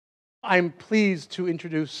I'm pleased to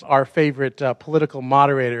introduce our favorite political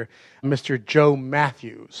moderator, Mr. Joe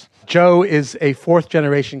Matthews. Joe is a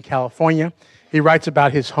fourth-generation California. He writes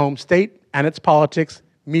about his home state and its politics,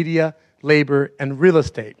 media, labor, and real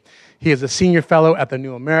estate. He is a senior fellow at the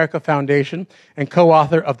New America Foundation and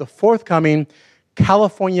co-author of the forthcoming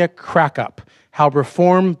California Crack-Up, How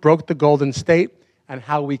Reform Broke the Golden State and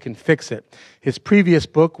How We Can Fix It. His previous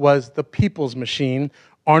book was The People's Machine,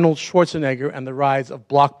 Arnold Schwarzenegger and the Rise of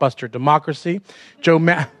Blockbuster Democracy. Joe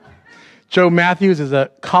Matthews is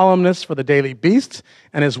a columnist for the Daily Beast,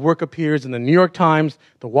 and his work appears in the New York Times,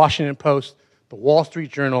 the Washington Post, the Wall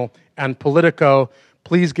Street Journal, and Politico.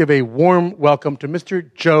 Please give a warm welcome to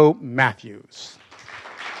Mr. Joe Matthews.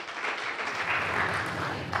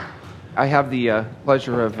 I have the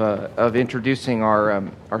pleasure of introducing our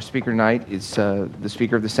speaker tonight. It's the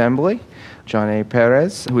Speaker of the Assembly, John A.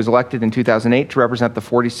 Pérez, who was elected in 2008 to represent the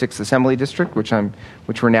 46th Assembly District, which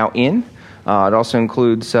we're now in. It also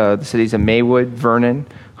includes the cities of Maywood, Vernon,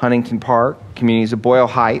 Huntington Park, communities of Boyle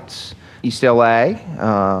Heights, East LA,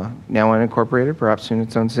 now unincorporated, perhaps soon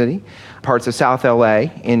its own city, parts of South LA.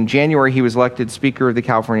 In January, he was elected Speaker of the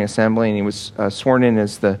California Assembly, and he was sworn in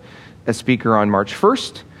as Speaker on March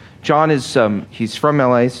 1st. John is he's from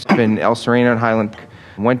LA, he's been El Sereno and Highland,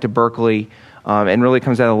 went to Berkeley, and really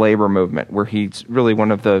comes out of the labor movement, where he's really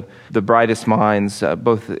one of the brightest minds,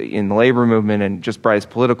 both in the labor movement and just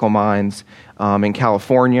brightest political minds in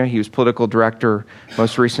California. He was political director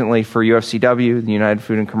most recently for UFCW, the United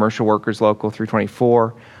Food and Commercial Workers Local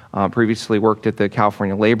 324. Previously worked at the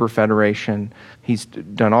California Labor Federation. He's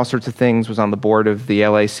done all sorts of things, was on the board of the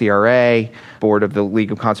LACRA, board of the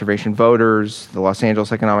League of Conservation Voters, the Los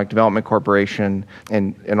Angeles Economic Development Corporation,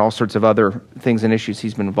 and all sorts of other things and issues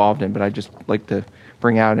he's been involved in. But I'd just like to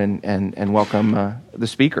bring out and welcome the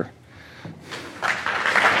speaker.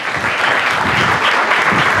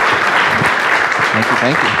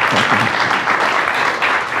 Thank you.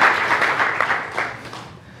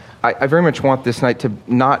 I very much want this night to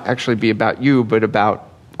not actually be about you, but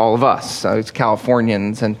about all of us as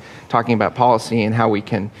Californians, and talking about policy and how we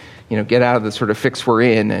can, get out of the sort of fix we're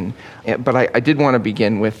in. But I did want to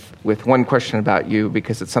begin with one question about you,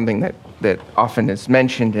 because it's something that often is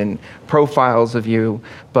mentioned in profiles of you.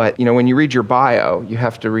 But when you read your bio, you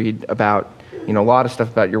have to read about a lot of stuff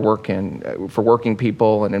about your work for working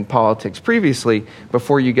people and in politics previously,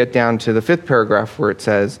 before you get down to the fifth paragraph where it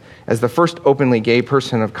says, as the first openly gay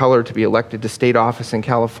person of color to be elected to state office in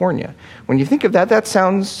California. When you think of that, that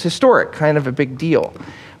sounds historic, kind of a big deal.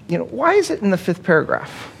 Why is it in the fifth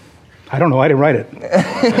paragraph? I don't know. I didn't write it.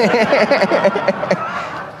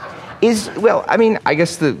 I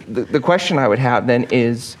guess the question I would have then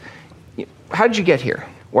is, how did you get here?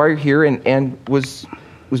 Why are you here? And was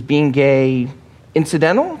being gay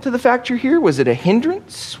incidental to the fact you're here? Was it a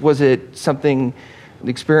hindrance? Was it something, the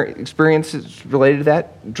experiences related to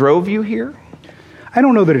that drove you here? I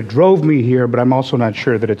don't know that it drove me here, but I'm also not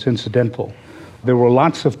sure that it's incidental. There were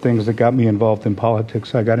lots of things that got me involved in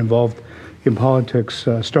politics. I got involved in politics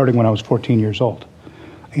starting when I was 14 years old.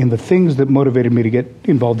 And the things that motivated me to get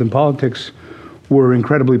involved in politics were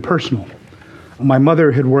incredibly personal. My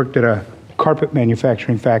mother had worked at a carpet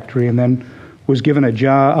manufacturing factory and then was given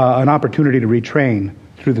an opportunity to retrain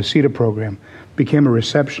through the CETA program, became a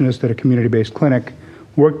receptionist at a community-based clinic,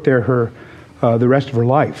 worked there the rest of her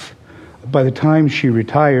life. By the time she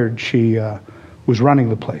retired, she was running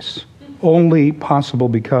the place, only possible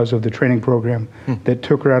because of the training program that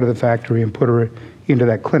took her out of the factory and put her into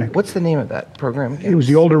that clinic. What's the name of that program again? It was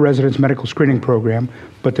the Older Residents Medical Screening Program,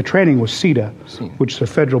 but the training was CETA, which is a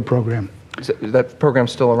federal program. Is that program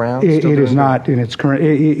still around? It is not in its current.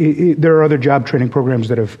 There are other job training programs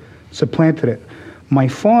that have supplanted it. My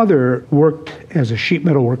father worked as a sheet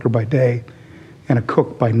metal worker by day and a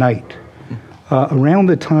cook by night. Around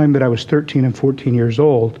the time that I was 13 and 14 years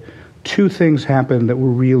old, two things happened that were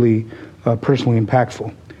really personally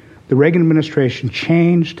impactful. The Reagan administration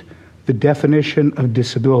changed the definition of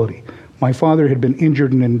disability. My father had been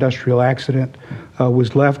injured in an industrial accident,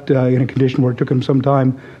 was left in a condition where it took him some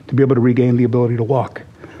time to be able to regain the ability to walk,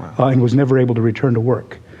 and was never able to return to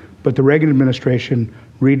work. But the Reagan administration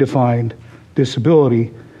redefined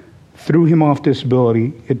disability, threw him off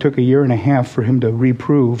disability. It took a year and a half for him to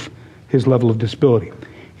reprove his level of disability.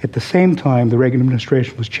 At the same time, the Reagan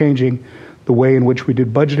administration was changing the way in which we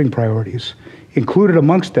did budgeting priorities. Included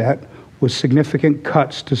amongst that was significant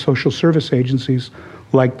cuts to social service agencies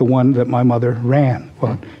like the one that my mother ran.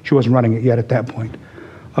 Well, she wasn't running it yet at that point.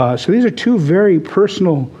 So these are two very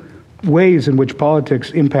personal ways in which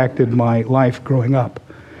politics impacted my life growing up.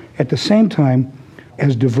 At the same time,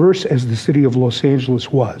 as diverse as the city of Los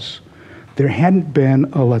Angeles was, there hadn't been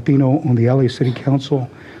a Latino on the LA City Council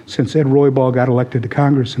since Ed Roybal got elected to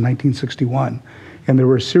Congress in 1961. And there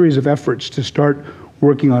were a series of efforts to start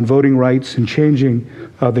working on voting rights and changing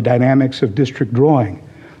the dynamics of district drawing.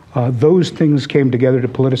 Those things came together to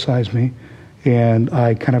politicize me, and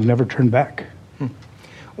I kind of never turned back.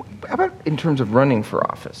 How about in terms of running for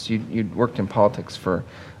office? You'd worked in politics for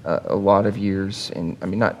a lot of years, and I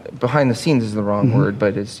mean, not behind the scenes is the wrong word,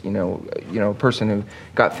 but as a person who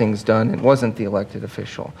got things done and wasn't the elected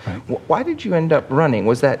official. Right. Why did you end up running?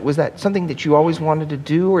 Was that something that you always wanted to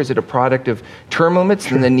do, or is it a product of term limits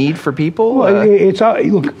and the need for people? Well,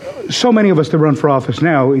 look. So many of us that run for office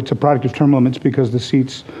now, it's a product of term limits because the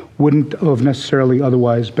seats wouldn't have necessarily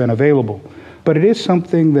otherwise been available. But it is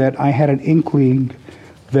something that I had an inkling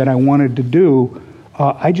that I wanted to do.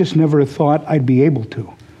 I just never thought I'd be able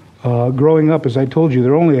to. Growing up, as I told you,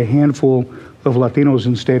 there are only a handful of Latinos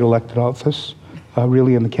in state elected office,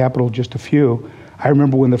 really in the capital, just a few. I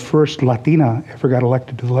remember when the first Latina ever got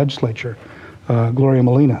elected to the legislature, Gloria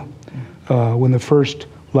Molina. When the first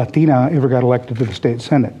Latina ever got elected to the state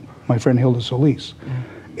senate, my friend Hilda Solis.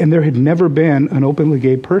 And there had never been an openly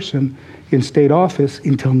gay person in state office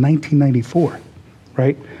until 1994,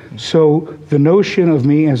 right? So the notion of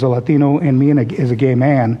me as a Latino and me as a gay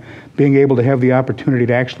man being able to have the opportunity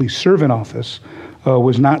to actually serve in office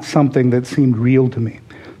was not something that seemed real to me.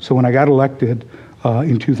 So when I got elected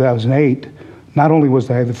in 2008, not only was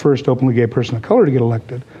I the first openly gay person of color to get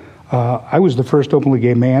elected, I was the first openly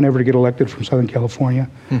gay man ever to get elected from Southern California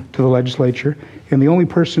to the legislature, and the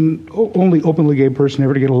only openly gay person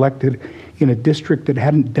ever to get elected in a district that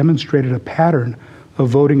hadn't demonstrated a pattern of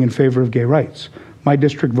voting in favor of gay rights. My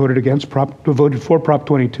district voted for Prop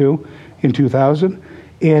 22 in 2000,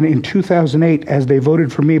 and in 2008, as they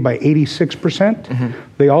voted for me by 86%,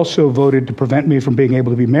 they also voted to prevent me from being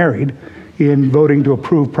able to be married in voting to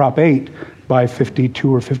approve Prop 8 by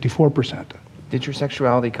 52 or 54%. Did your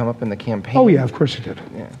sexuality come up in the campaign? Oh yeah, of course it did.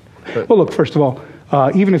 Yeah. Well, look, first of all,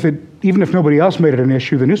 even if nobody else made it an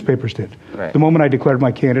issue, the newspapers did. Right. The moment I declared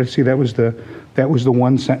my candidacy, that was the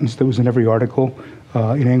one sentence that was in every article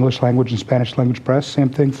in English language and Spanish language press. Same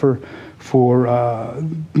thing for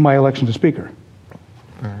my election to speaker.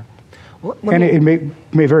 And it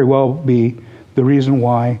may very well be the reason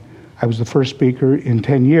why I was the first speaker in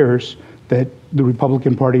 10 years that the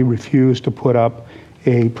Republican Party refused to put up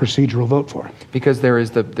a procedural vote for. Because there is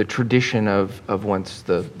the tradition of once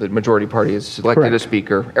the majority party has selected Correct. a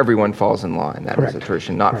speaker, everyone falls in line. That Correct. is a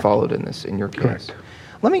tradition not Correct. followed in your case. Correct.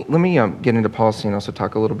 Let me get into policy and also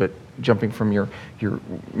talk a little bit, jumping from your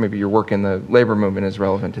maybe your work in the labor movement is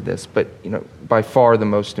relevant to this, but by far the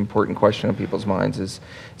most important question on people's minds is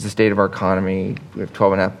the state of our economy. We have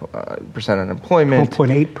 12.5% unemployment.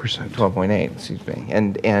 12.8%. 12.8, excuse me.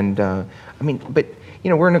 And I mean, but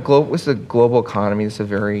we're in this is a global economy. This is a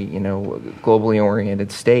very globally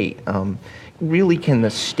oriented state. Really, can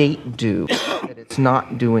the state do that it's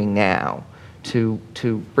not doing now to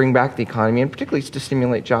bring back the economy, and particularly to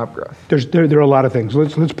stimulate job growth? There are a lot of things.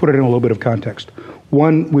 Let's put it in a little bit of context.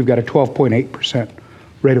 One, we've got a 12.8%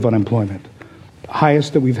 rate of unemployment,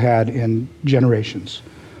 highest that we've had in generations.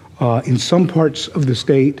 In some parts of the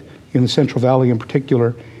state, in the Central Valley in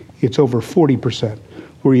particular, it's over 40%,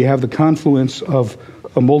 where you have the confluence of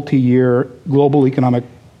a multi-year global economic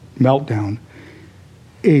meltdown,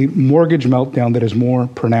 a mortgage meltdown that is more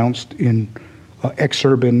pronounced in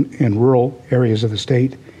exurban and rural areas of the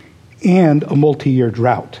state, and a multi-year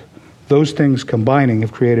drought. Those things combining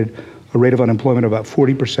have created a rate of unemployment of about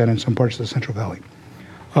 40% in some parts of the Central Valley.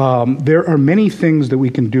 There are many things that we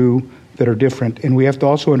can do that are different, and we have to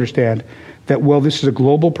also understand that while this is a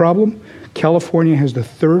global problem, California has the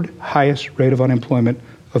third highest rate of unemployment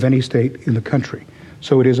of any state in the country.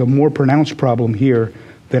 So it is a more pronounced problem here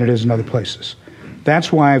than it is in other places.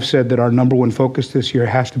 That's why I've said that our number one focus this year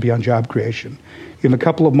has to be on job creation. In the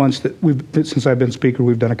couple of months since I've been speaker,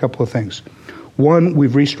 we've done a couple of things. One,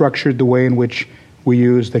 we've restructured the way in which we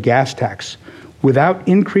use the gas tax. Without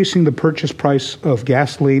increasing the purchase price of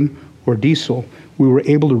gasoline or diesel, we were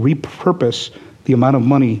able to repurpose the amount of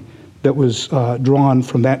money that was drawn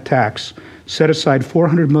from that tax, set aside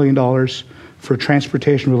 $400 million for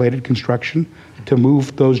transportation-related construction to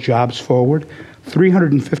move those jobs forward,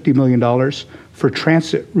 $350 million for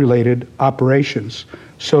transit-related operations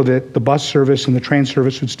so that the bus service and the train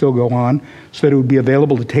service would still go on, so that it would be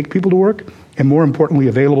available to take people to work, and more importantly,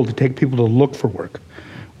 available to take people to look for work.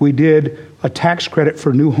 We did a tax credit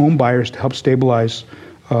for new home buyers to help stabilize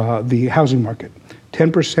the housing market.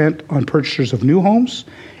 10% on purchasers of new homes,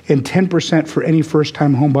 and 10% for any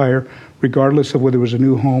first-time home buyer, regardless of whether it was a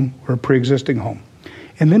new home or a pre-existing home.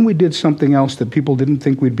 And then we did something else that people didn't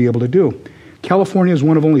think we'd be able to do. California is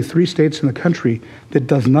one of only 3 states in the country that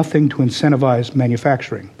does nothing to incentivize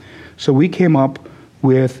manufacturing. So we came up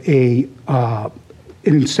with an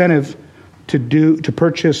incentive to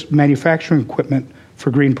purchase manufacturing equipment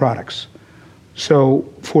for green products. So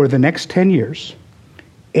for the next 10 years,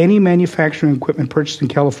 any manufacturing equipment purchased in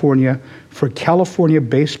California for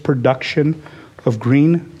California-based production of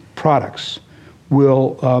green products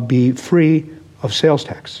will be free of sales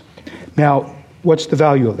tax. Now, what's the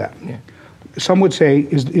value of that? Yeah. Some would say,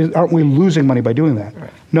 aren't we losing money by doing that? Right.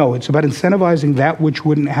 No, it's about incentivizing that which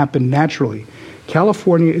wouldn't happen naturally.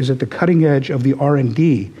 California is at the cutting edge of the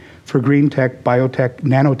R&D for green tech, biotech,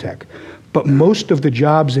 nanotech. But most of the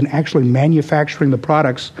jobs in actually manufacturing the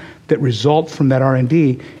products that result from that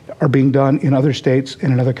R&D are being done in other states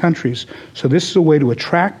and in other countries. So this is a way to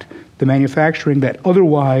attract the manufacturing that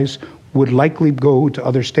otherwise would likely go to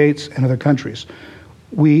other states and other countries.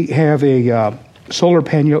 We have a solar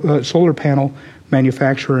panel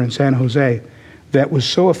manufacturer in San Jose that was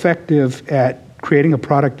so effective at creating a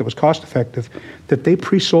product that was cost effective that they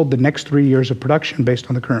pre-sold the next 3 years of production based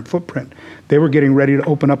on the current footprint. They were getting ready to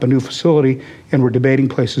open up a new facility and were debating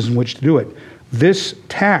places in which to do it. This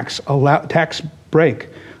tax break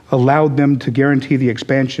allowed them to guarantee the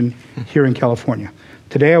expansion here in California.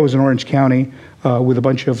 Today I was in Orange County with a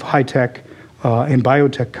bunch of high-tech and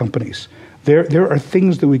biotech companies. There are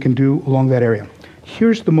things that we can do along that area.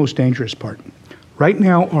 Here's the most dangerous part. Right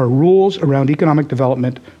now, our rules around economic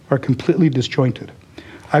development are completely disjointed.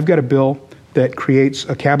 I've got a bill that creates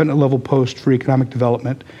a cabinet-level post for economic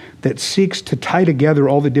development that seeks to tie together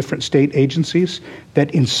all the different state agencies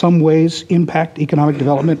that in some ways impact economic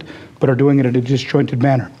development, but are doing it in a disjointed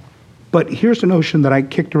manner. But here's a notion that I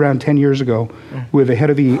kicked around 10 years ago with the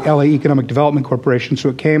head of the LA Economic Development Corporation. So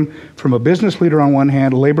it came from a business leader on one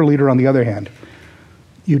hand, a labor leader on the other hand.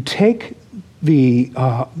 You take you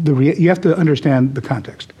have to understand the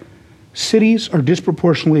context. Cities are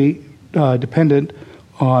disproportionately dependent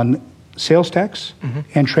on sales tax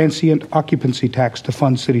and transient occupancy tax to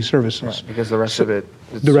fund city services. Right, because the rest of it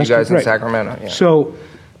is you guys in Sacramento. Yeah. So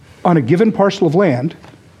on a given parcel of land,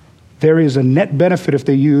 there is a net benefit if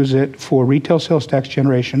they use it for retail sales tax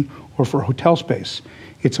generation or for hotel space.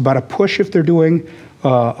 It's about a push if they're doing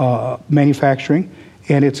manufacturing,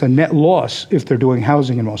 and it's a net loss if they're doing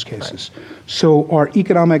housing in most cases. Right. So our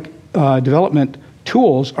economic development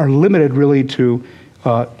tools are limited really to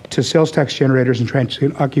sales tax generators and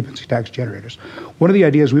transient occupancy tax generators. One of the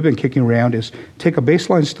ideas we've been kicking around is take a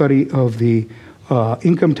baseline study of the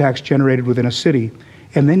income tax generated within a city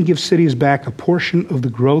and then give cities back a portion of the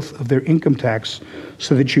growth of their income tax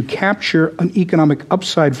so that you capture an economic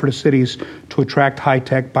upside for the cities to attract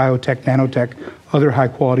high-tech, biotech, nanotech, other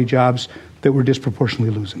high-quality jobs that we're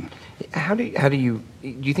disproportionately losing. Do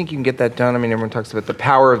you think you can get that done? I mean, everyone talks about the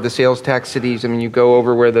power of the sales tax cities. I mean, you go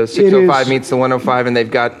over where the 605 meets the 105, and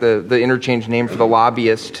they've got the interchange name for the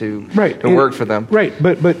lobbyists to work for them. Right,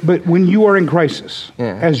 but when you are in crisis,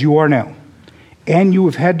 as you are now, and you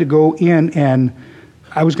have had to go in and,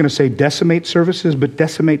 I was going to say decimate services, but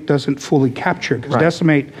decimate doesn't fully capture, because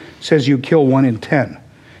decimate says you kill 1 in 10.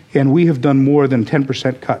 And we have done more than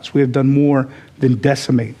 10% cuts. We have done more than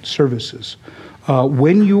decimate services.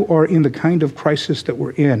 When you are in the kind of crisis that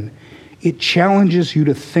we're in, it challenges you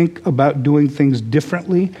to think about doing things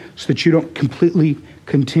differently so that you don't completely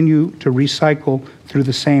continue to recycle through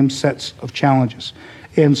the same sets of challenges.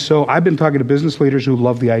 And so I've been talking to business leaders who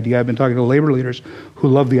love the idea. I've been talking to labor leaders who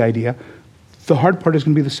love the idea. The hard part is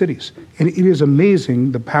going to be the cities. And it is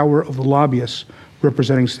amazing the power of the lobbyists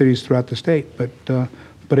representing cities throughout the state. But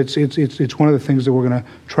it's one of the things that we're going to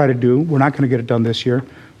try to do. We're not going to get it done this year,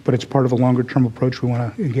 but it's part of a longer-term approach we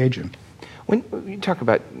want to engage in. When you talk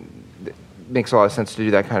about, it makes a lot of sense to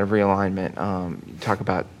do that kind of realignment. You talk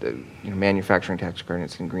about manufacturing tax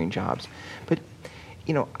credits and green jobs, but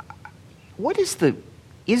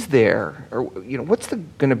is there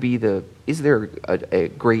a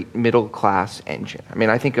great middle class engine? I mean,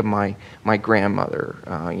 I think of my grandmother.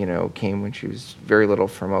 Came when she was very little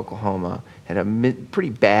from Oklahoma, had a pretty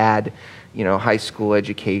bad, high school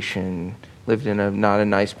education, lived in not a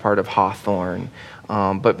nice part of Hawthorne,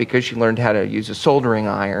 but because she learned how to use a soldering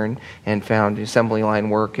iron and found assembly line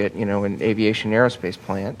work at an aviation aerospace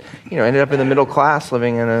plant, ended up in the middle class,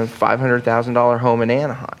 living in a $500,000 home in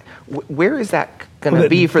Anaheim. Where is that going to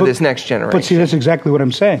be for this next generation? But see, that's exactly what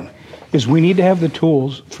I'm saying, is we need to have the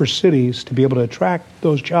tools for cities to be able to attract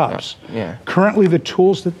those jobs. Yeah. Currently, the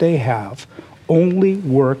tools that they have only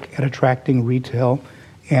work at attracting retail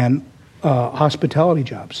and hospitality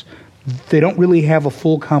jobs. They don't really have a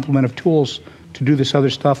full complement of tools to do this other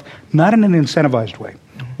stuff, not in an incentivized way.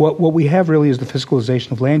 What we have really is the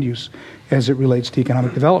fiscalization of land use as it relates to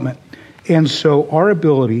economic development. And so our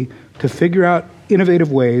ability to figure out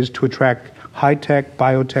innovative ways to attract high-tech,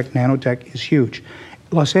 biotech, nanotech is huge.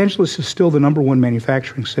 Los Angeles is still the number one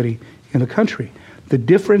manufacturing city in the country. The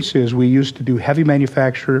difference is we used to do heavy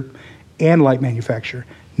manufacture and light manufacture.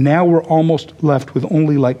 Now we're almost left with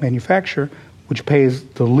only light manufacture, which pays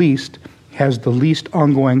the least, has the least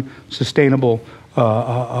ongoing sustainable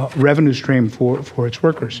revenue stream for its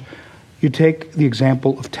workers. You take the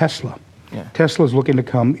example of Tesla. Yeah. Tesla is looking to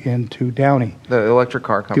come into Downey. The electric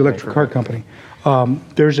car company. The electric car company.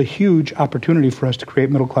 There's a huge opportunity for us to create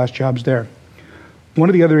middle-class jobs there. One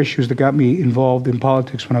of the other issues that got me involved in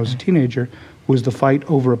politics when I was a teenager was the fight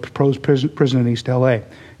over a proposed prison in East L.A.,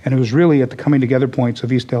 and it was really at the coming together points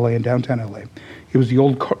of East L.A. and downtown L.A. It was the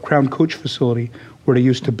old Crown Coach facility where they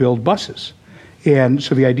used to build buses. And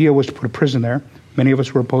so the idea was to put a prison there. Many of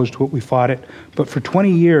us were opposed to it. We fought it. But for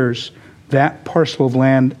 20 years, that parcel of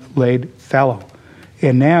land laid fallow.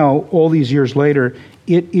 And now, all these years later,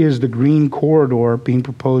 it is the green corridor being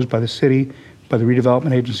proposed by the city, by the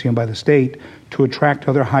redevelopment agency, and by the state to attract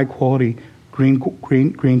other high-quality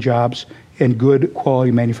green jobs and good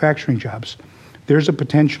quality manufacturing jobs. There's a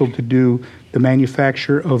potential to do the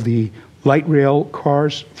manufacture of the light rail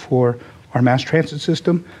cars for our mass transit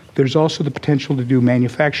system. There's also the potential to do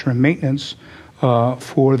manufacture and maintenance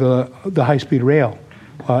for the high-speed rail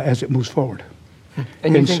as it moves forward.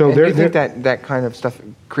 And you think that kind of stuff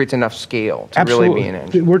creates enough scale to really be an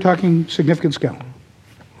engine? We're talking significant scale.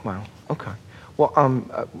 Wow. Okay. Well,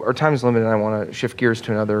 our time is limited, and I want to shift gears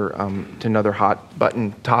to another hot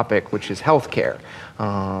button topic, which is healthcare.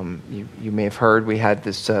 You may have heard we had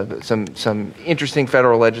this some interesting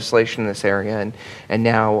federal legislation in this area, and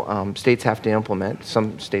now states have to implement.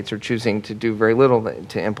 Some states are choosing to do very little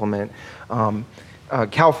to implement.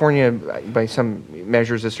 California, by some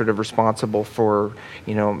measures, is sort of responsible for,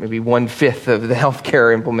 maybe 1/5 of the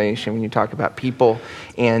healthcare implementation when you talk about people.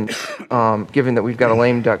 And given that we've got a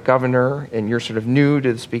lame duck governor, and you're sort of new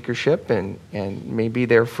to the speakership, and may be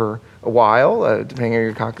there for a while, depending on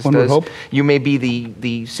your caucus One would does, hope. you may be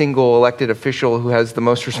the single elected official who has the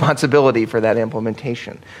most responsibility for that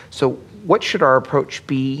implementation. So, what should our approach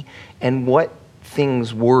be, and what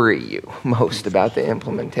things worry you most about the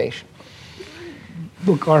implementation?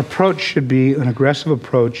 Look, our approach should be an aggressive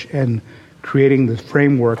approach and creating the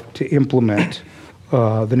framework to implement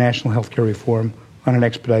the national health care reform on an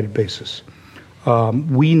expedited basis.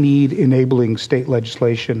 We need enabling state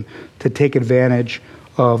legislation to take advantage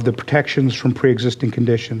of the protections from pre-existing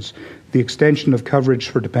conditions, the extension of coverage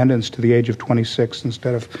for dependents to the age of 26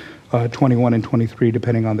 instead of 21 and 23,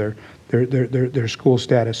 depending on their school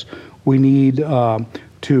status. We need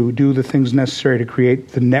to do the things necessary to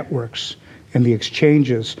create the networks and the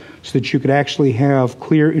exchanges so that you could actually have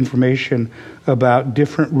clear information about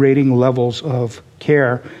different rating levels of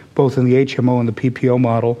care, both in the HMO and the PPO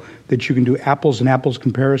model, that you can do apples and apples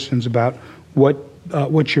comparisons about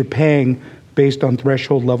what you're paying based on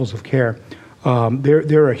threshold levels of care.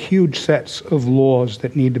 There are huge sets of laws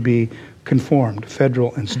that need to be conformed,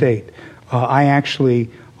 federal and state. I actually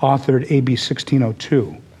authored AB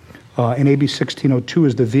 1602, and AB 1602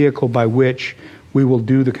 is the vehicle by which we will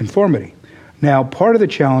do the conformity. Now, part of the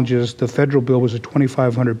challenge is the federal bill was a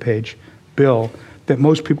 2,500-page bill that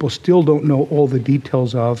most people still don't know all the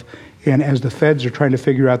details of, and as the feds are trying to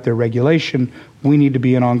figure out their regulation, we need to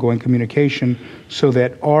be in ongoing communication so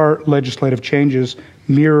that our legislative changes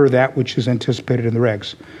mirror that which is anticipated in the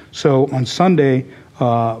regs. So on Sunday,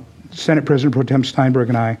 Senate President Pro Tem Steinberg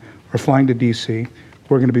and I are flying to D.C.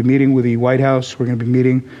 We're going to be meeting with the White House. We're going to be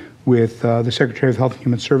meeting with the Secretary of Health and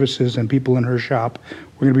Human Services and people in her shop.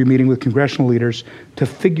 We're going to be meeting with congressional leaders to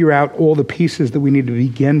figure out all the pieces that we need to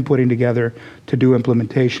begin putting together to do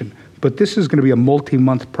implementation. But this is going to be a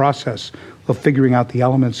multi-month process of figuring out the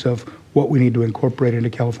elements of what we need to incorporate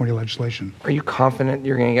into California legislation. Are you confident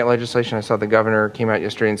you're going to get legislation? I saw the governor came out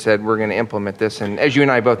yesterday and said, we're going to implement this. And as you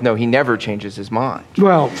and I both know, he never changes his mind.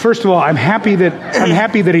 Well, first of all, I'm happy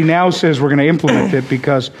that he now says we're going to implement it,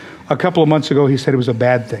 because a couple of months ago he said it was a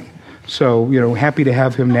bad thing. So, happy to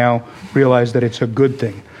have him now realize that it's a good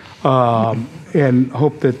thing. And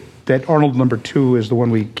hope that Arnold number 2 is the one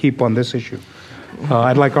we keep on this issue.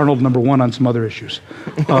 I'd like Arnold number 1 on some other issues.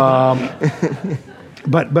 But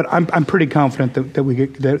I'm pretty confident that we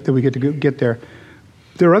get to get there.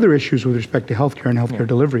 There are other issues with respect to healthcare and healthcare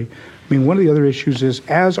delivery. I mean, one of the other issues is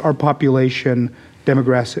as our population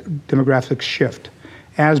demographics shift,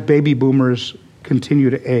 as baby boomers continue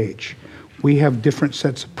to age, we have different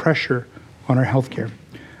sets of pressure on our healthcare,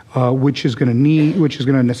 which is going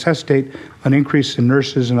to necessitate an increase in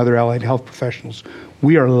nurses and other allied health professionals.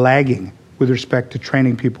 we are lagging with respect to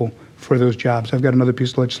training people for those jobs. I've got another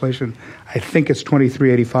piece of legislation. I think it's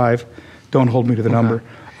 2385. Don't hold me to the number.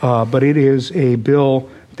 But it is a bill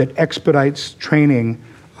that expedites training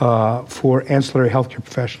for ancillary healthcare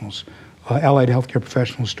professionals, allied healthcare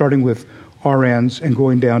professionals, starting with RNs and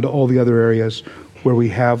going down to all the other areas where we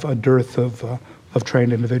have a dearth of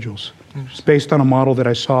trained individuals. It's based on a model that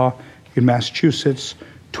I saw in Massachusetts,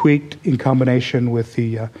 tweaked in combination with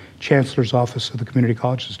the Chancellor's Office of the Community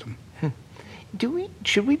College System.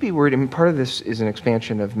 Should we be worried? I mean, part of this is an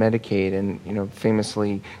expansion of Medicaid, and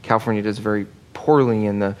famously, California does very poorly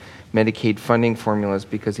in the Medicaid funding formulas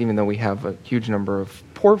because even though we have a huge number of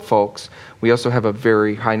poor folks, we also have a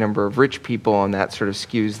very high number of rich people, and that sort of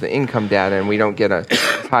skews the income data, and we don't get a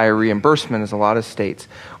higher reimbursement as a lot of states.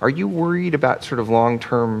 Are you worried about sort of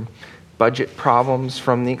long-term budget problems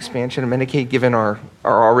from the expansion of Medicaid, given our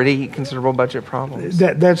already considerable budget problems?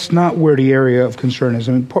 That's not where the area of concern is.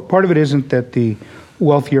 I mean, part of it isn't that the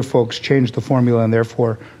wealthier folks changed the formula and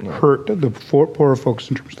therefore hurt the poorer folks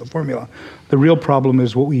in terms of the formula. The real problem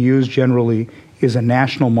is what we use generally is a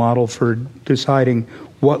national model for deciding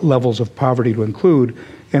what levels of poverty to include,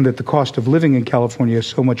 and that the cost of living in California is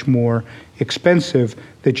so much more expensive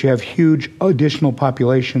that you have huge additional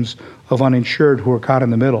populations of uninsured who are caught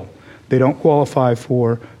in the middle. They don't qualify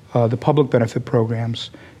for the public benefit programs,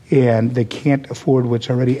 and they can't afford what's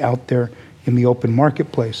already out there in the open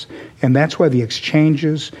marketplace. And that's why the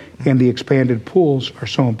exchanges and the expanded pools are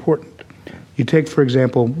so important. You take, for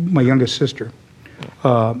example, my youngest sister,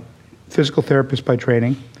 physical therapist by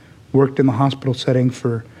training, worked in the hospital setting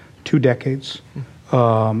for 2 decades,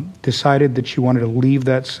 decided that she wanted to leave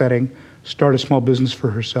that setting, start a small business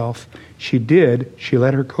for herself. She did. She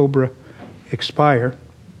let her COBRA expire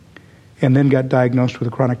and then got diagnosed with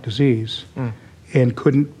a chronic disease and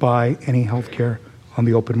couldn't buy any health care on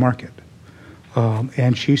the open market.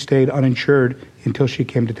 And she stayed uninsured until she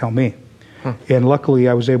came to tell me. And luckily,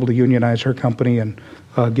 I was able to unionize her company and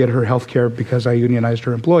get her health care because I unionized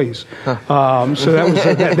her employees. So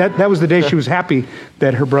that was the day she was happy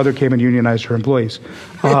that her brother came and unionized her employees.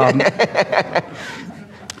 I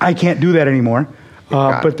can't do that anymore.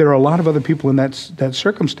 But there are a lot of other people in that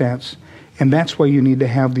circumstance, and that's why you need to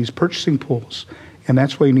have these purchasing pools. And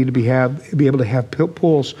that's why you need to be able to have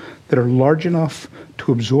pools that are large enough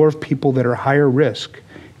to absorb people that are higher risk,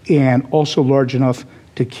 and also large enough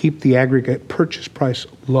to keep the aggregate purchase price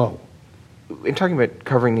low. In talking about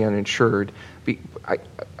covering the uninsured,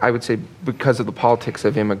 I would say because of the politics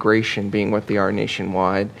of immigration being what they are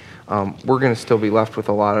nationwide, we're going to still be left with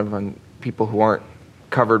a lot of people who aren't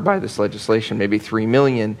covered by this legislation, maybe 3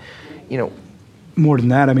 million. More than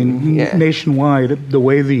that. I mean, nationwide, the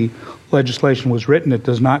way the legislation was written, it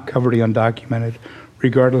does not cover the undocumented,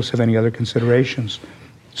 regardless of any other considerations.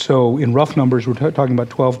 So in rough numbers, we're talking about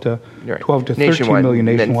 12 to 13 million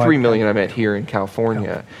nationwide. And then 3 million I meant here in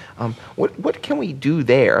California. Yeah. What can we do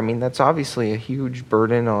there? I mean, that's obviously a huge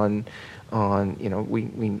burden on we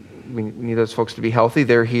need those folks to be healthy.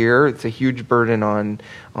 They're here. It's a huge burden on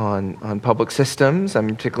public systems.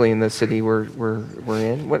 Particularly in the city we're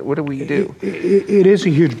in. What do we do? It is a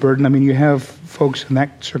huge burden. I mean, you have folks in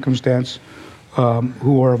that circumstance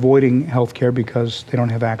who are avoiding health care because they don't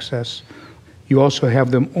have access. You also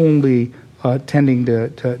have them only tending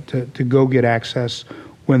to go get access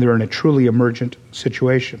when they're in a truly emergent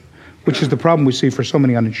situation, which is the problem we see for so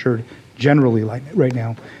many uninsured generally right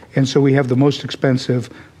now. And so we have the most expensive,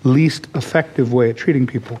 least effective way of treating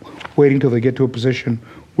people, waiting till they get to a position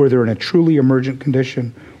where they're in a truly emergent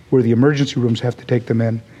condition, where the emergency rooms have to take them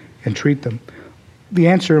in and treat them. The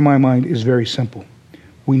answer in my mind is very simple.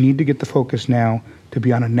 We need to get the focus now to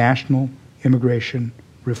be on a national immigration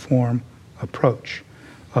reform approach.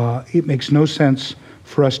 It makes no sense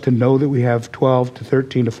for us to know that we have 12 to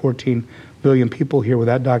 13 to 14 million people here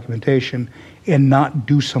without documentation and not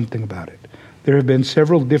do something about it. There have been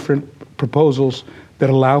several different proposals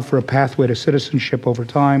that allow for a pathway to citizenship over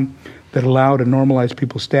time, that allow to normalize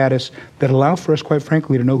people's status, that allow for us, quite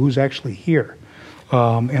frankly, to know who's actually here.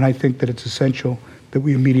 And I think that it's essential that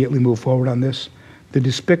we immediately move forward on this. The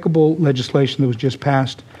despicable legislation that was just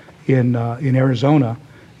passed in Arizona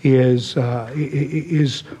is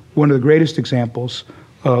one of the greatest examples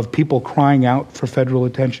of people crying out for federal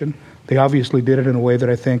attention. They obviously did it in a way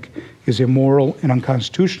that I think is immoral and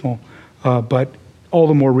unconstitutional, but all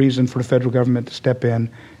the more reason for the federal government to step in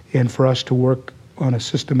and for us to work on a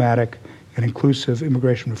systematic and inclusive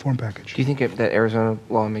immigration reform package. Do you think that Arizona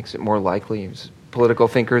law makes it more likely, as a political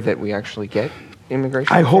thinker, that we actually get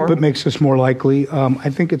immigration reform? I hope it makes us more likely. I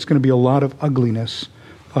think it's going to be a lot of ugliness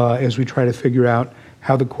as we try to figure out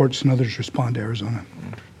how the courts and others respond to Arizona.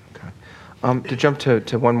 Okay. To jump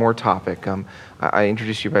to one more topic, I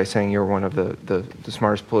introduced you by saying you're one of the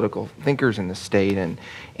smartest political thinkers in the state, and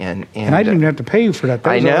I didn't even have to pay you for that.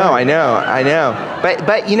 I know.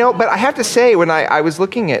 But I have to say, when I was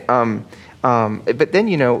looking at I'm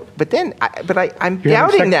doubting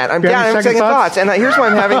that. I'm having second thoughts, and here's why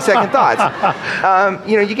I'm having second thoughts.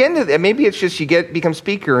 You get into that. Maybe it's just become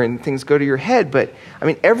speaker and things go to your head. But I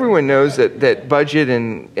mean, everyone knows that budget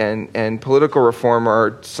and political reform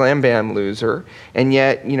are slam bam loser, and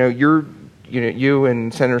yet you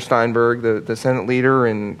and Senator Steinberg, the Senate leader,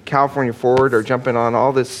 and California Forward are jumping on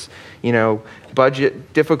all this,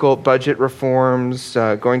 difficult budget reforms,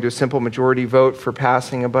 going to a simple majority vote for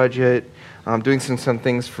passing a budget. Doing some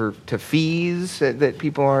things to fees that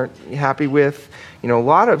people aren't happy with. A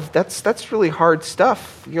lot of that's really hard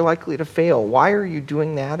stuff. You're likely to fail. Why are you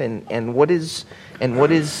doing that? And what is what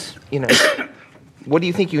do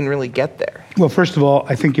you think you can really get there? Well, first of all,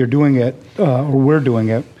 I think you're doing it, or we're doing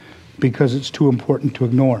it, because it's too important to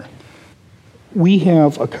ignore. We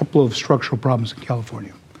have a couple of structural problems in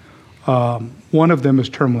California. One of them is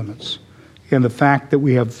term limits, and the fact that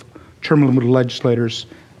we have term limited legislators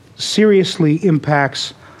seriously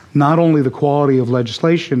impacts not only the quality of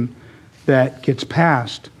legislation that gets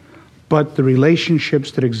passed, but the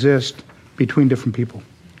relationships that exist between different people.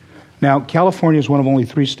 Now, California is one of only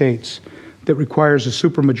 3 states that requires a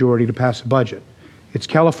supermajority to pass a budget. It's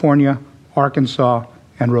California, Arkansas,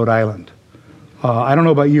 and Rhode Island. I don't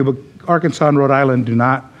know about you, but Arkansas and Rhode Island do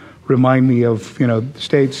not remind me of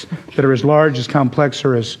states that are as large, as complex,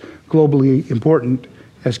 or as globally important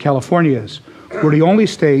as California is. We're the only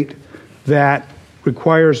state that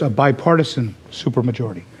requires a bipartisan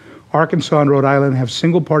supermajority. Arkansas and Rhode Island have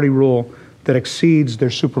single-party rule that exceeds their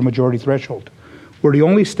supermajority threshold. We're the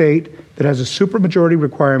only state that has a supermajority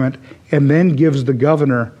requirement and then gives the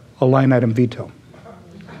governor a line-item veto.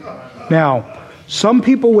 Now, some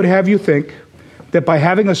people would have you think that by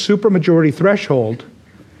having a supermajority threshold,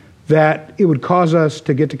 that it would cause us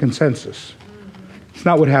to get to consensus. It's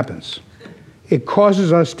not what happens. It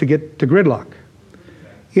causes us to get to gridlock.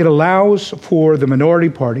 It allows for the minority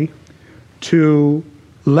party to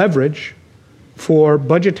leverage for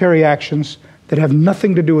budgetary actions that have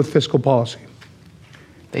nothing to do with fiscal policy.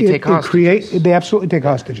 They take hostages. They absolutely take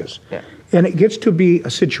hostages. Yeah. And it gets to be a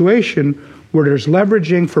situation where there's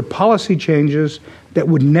leveraging for policy changes that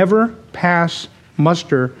would never pass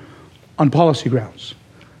muster on policy grounds.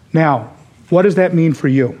 Now, what does that mean for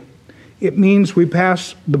you? It means we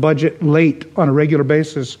pass the budget late on a regular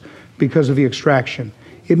basis because of the extraction.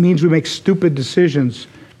 It means we make stupid decisions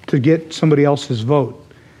to get somebody else's vote.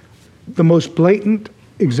 The most blatant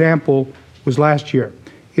example was last year.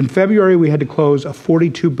 In February, we had to close a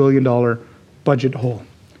 $42 billion budget hole.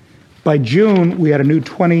 By June, we had a new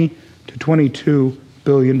 $20 to $22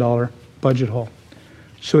 billion budget hole.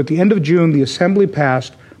 So at the end of June, the Assembly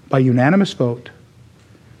passed, by unanimous vote,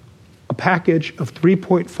 a package of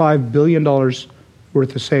 $3.5 billion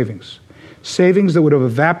worth of savings that would have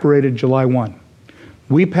evaporated July 1.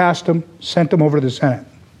 We passed them, sent them over to the Senate.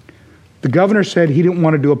 The governor said he didn't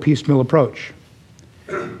want to do a piecemeal approach.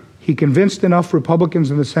 He convinced enough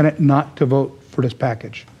Republicans in the Senate not to vote for this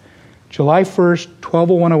package. July 1st,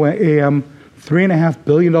 12:01 a.m., $3.5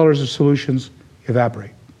 billion of solutions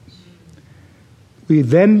evaporate. We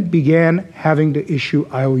then began having to issue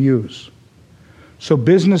IOUs. So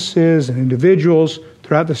businesses and individuals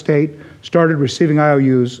throughout the state started receiving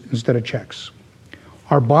IOUs instead of checks.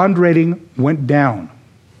 Our bond rating went down.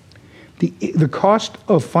 The cost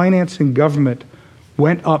of financing government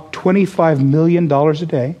went up $25 million a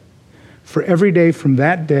day for every day from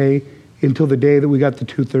that day until the day that we got the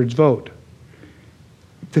 2/3 vote.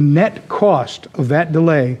 The net cost of that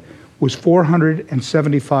delay was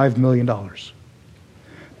 $475 million.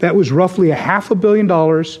 That was roughly $500 million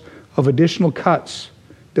of additional cuts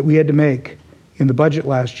that we had to make in the budget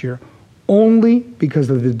last year, only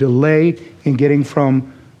because of the delay in getting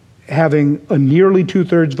from having a nearly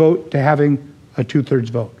 2/3 vote to having a 2/3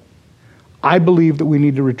 vote. I believe that we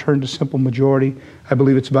need to return to simple majority. I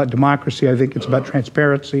believe it's about democracy. I think it's about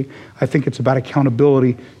transparency. I think it's about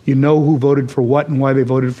accountability. You know who voted for what and why they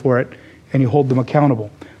voted for it, and you hold them accountable.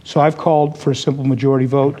 So I've called for a simple majority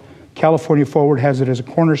vote. California Forward has it as a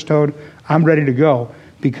cornerstone. I'm ready to go,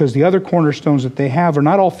 because the other cornerstones that they have are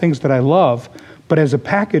not all things that I love, but as a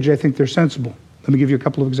package, I think they're sensible. Let me give you a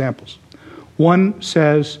couple of examples. One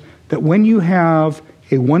says that when you have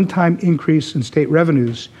a one-time increase in state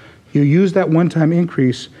revenues, you use that one-time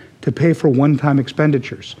increase to pay for one-time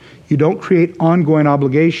expenditures. You don't create ongoing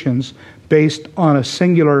obligations based on a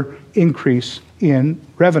singular increase in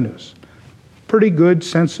revenues. Pretty good,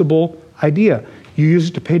 sensible idea. You use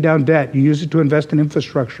it to pay down debt. You use it to invest in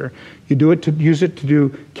infrastructure. You use it to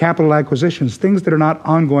do capital acquisitions, things that are not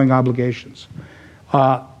ongoing obligations.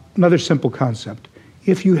 Another simple concept.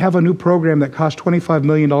 If you have a new program that costs $25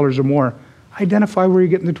 million or more, identify where you're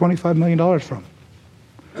getting the $25 million from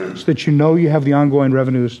so that you know you have the ongoing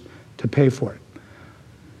revenues to pay for it.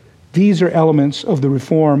 These are elements of the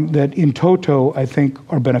reform that in toto I think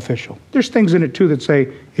are beneficial. There's things in it too that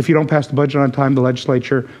say if you don't pass the budget on time, the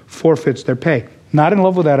legislature forfeits their pay. Not in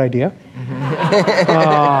love with that idea,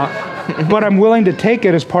 but I'm willing to take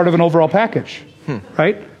it as part of an overall package,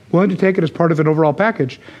 right? Willing to take it as part of an overall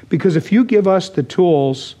package, because if you give us the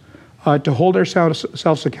tools to hold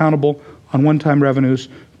ourselves accountable on one-time revenues,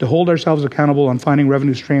 to hold ourselves accountable on finding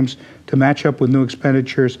revenue streams to match up with new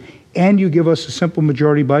expenditures, and you give us a simple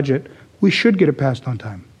majority budget, we should get it passed on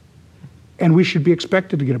time. And we should be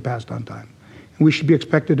expected to get it passed on time. And we should be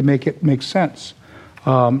expected to make it make sense.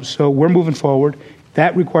 So we're moving forward.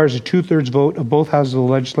 That requires a 2/3 vote of both houses of the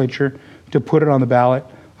legislature to put it on the ballot.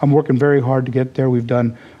 I'm working very hard to get there. We've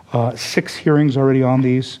done 6 hearings already on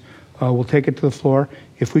these. We'll take it to the floor.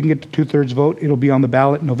 If we can get the 2/3 vote, it'll be on the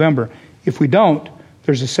ballot in November. If we don't,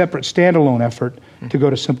 there's a separate standalone effort to go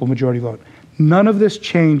to simple majority vote. None of this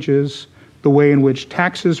changes the way in which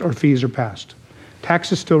taxes or fees are passed.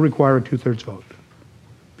 Taxes still require a 2/3 vote,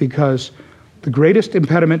 because the greatest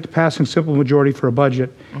impediment to passing simple majority for a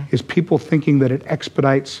budget is people thinking that it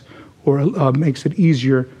expedites or makes it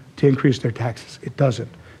easier to increase their taxes. It doesn't.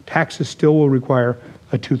 Taxes still will require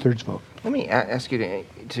a 2/3 vote. Let me ask you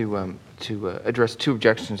to address 2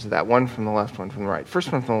 objections to that. One from the left, one from the right.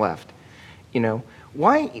 First one from the left.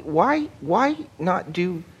 Why not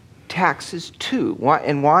do taxes too?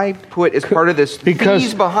 Why put as part of this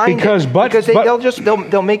fees behind it? Because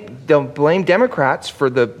they'll blame Democrats for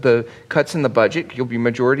the cuts in the budget. You'll be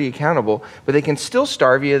majority accountable, but they can still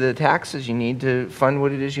starve you of the taxes you need to fund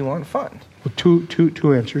what it is you want to fund. Well,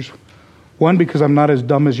 two answers. One, because I'm not as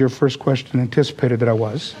dumb as your first question anticipated that I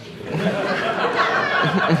was.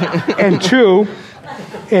 and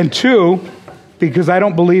two, because I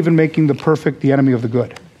don't believe in making the perfect the enemy of the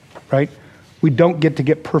good, right? We don't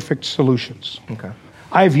get perfect solutions. Okay.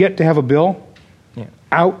 I've yet to have a bill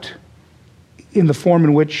out in the form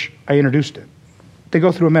in which I introduced it. They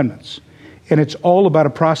go through amendments. And it's all about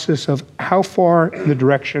a process of how far in the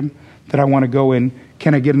direction that I want to go in,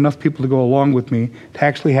 can I get enough people to go along with me to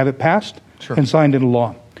actually have it passed and signed into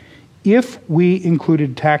law. If we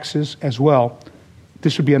included taxes as well,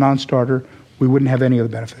 this would be a non-starter. We wouldn't have any of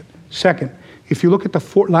the benefit. Second, if you look at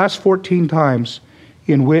the last 14 times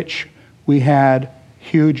in which we had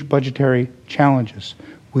huge budgetary challenges,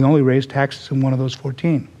 we only raised taxes in one of those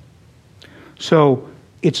 14. So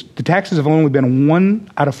the taxes have only been 1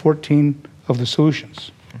 out of 14 of the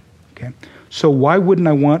solutions. Okay, so why wouldn't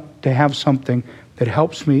I want to have something that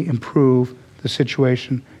helps me improve the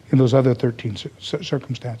situation in those other 13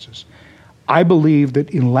 circumstances? I believe that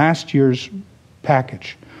in last year's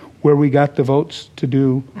package, where we got the votes to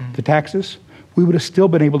do the taxes, we would have still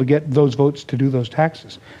been able to get those votes to do those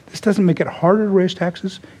taxes. This doesn't make it harder to raise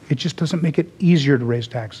taxes. It just doesn't make it easier to raise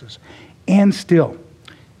taxes. And still,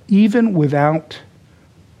 even without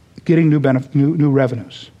getting new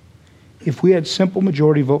revenues, if we had simple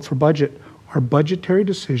majority vote for budget, our budgetary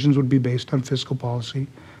decisions would be based on fiscal policy,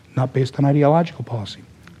 not based on ideological policy.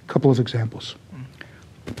 A couple of examples.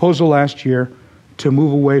 Proposal last year to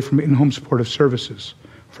move away from in-home supportive services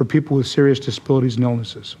for people with serious disabilities and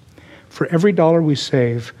illnesses. For every dollar we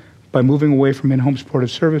save by moving away from in-home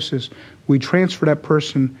supportive services, we transfer that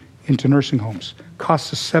person into nursing homes.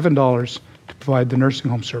 Costs us $7 to provide the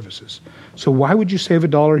nursing home services. So why would you save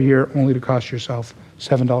 $1 here only to cost yourself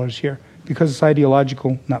 $7 here? Because it's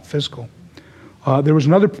ideological, not fiscal. There was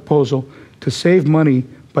another proposal to save money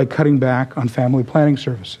by cutting back on family planning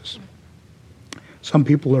services. Some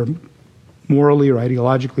people are morally or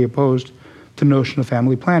ideologically opposed to the notion of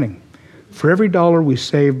family planning. For every dollar we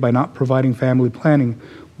save by not providing family planning,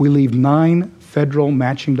 we leave 9 federal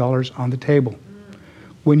matching dollars on the table.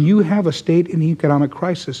 When you have a state in economic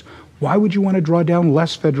crisis, why would you want to draw down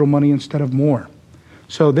less federal money instead of more?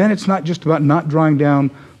 So then it's not just about not drawing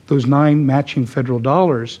down those 9 matching federal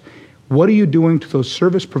dollars. What are you doing to those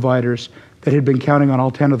service providers that had been counting on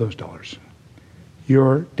all 10 of those dollars?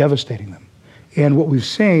 You're devastating them. And what we've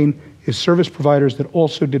seen is service providers that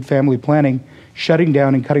also did family planning shutting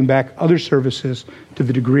down and cutting back other services to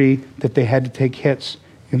the degree that they had to take hits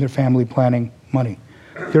in their family planning money.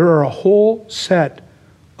 There are a whole set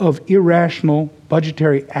of irrational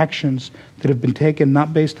budgetary actions that have been taken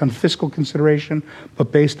not based on fiscal consideration,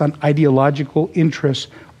 but based on ideological interests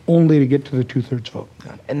only to get to the 2/3 vote.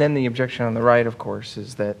 And then the objection on the right, of course,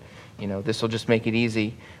 is that this will just make it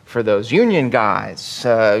easy for those union guys, who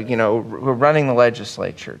are running the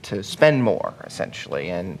legislature to spend more, essentially.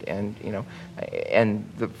 And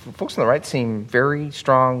the folks on the right seem very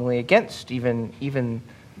strongly against even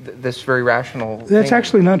this very rational That's thing.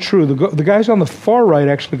 actually not true. The guys on the far right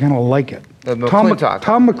actually kind of like it. Tom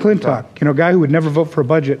McClintock, a guy who would never vote for a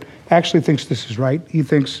budget, actually thinks this is right. He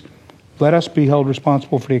thinks, let us be held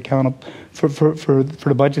responsible for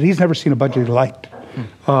the budget. He's never seen a budget he liked.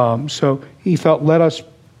 So he felt, let us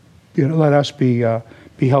be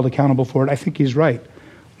held accountable for it. I think he's right.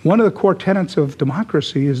 One of the core tenets of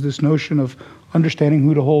democracy is this notion of understanding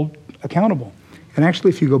who to hold accountable. And actually,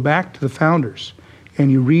 if you go back to the founders and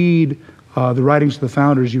you read the writings of the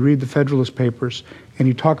founders, you read the Federalist Papers, and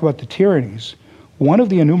you talk about the tyrannies, one of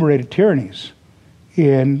the enumerated tyrannies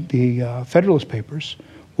in the Federalist Papers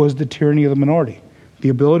was the tyranny of the minority, the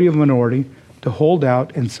ability of a minority to hold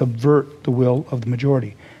out and subvert the will of the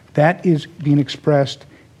majority. That is being expressed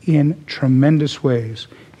in tremendous ways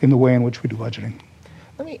in the way in which we do budgeting.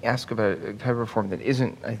 Let me ask about a type of reform that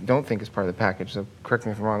I don't think is part of the package, so correct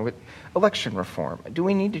me if I'm wrong, but election reform. Do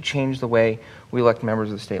we need to change the way we elect members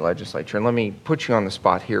of the state legislature? And let me put you on the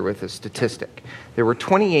spot here with a statistic. There were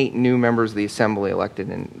 28 new members of the Assembly elected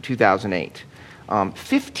in 2008.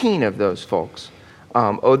 15 of those folks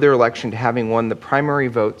owed their election to having won the primary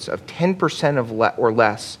votes of 10% or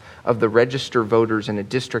less of the registered voters in a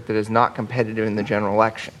district that is not competitive in the general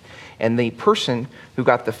election. And the person who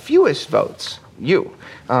got the fewest votes,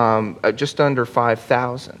 just under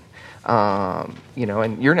 5,000, and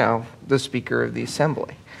you're now the Speaker of the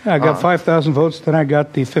Assembly. Yeah, I got 5,000 votes, then I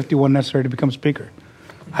got the 51 necessary to become Speaker.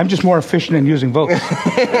 I'm just more efficient in using votes.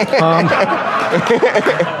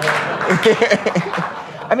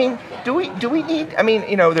 Do we need,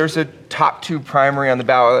 there's a top two primary on the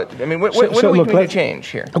ballot. What do we need to change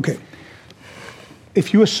here? Okay.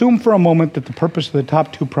 If you assume for a moment that the purpose of the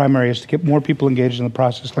top two primary is to get more people engaged in the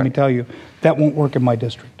process, let me tell you, that won't work in my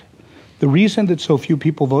district. The reason that so few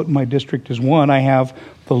people vote in my district is, one, I have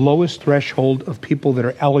the lowest threshold of people that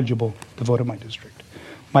are eligible to vote in my district.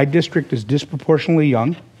 My district is disproportionately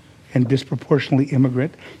young and disproportionately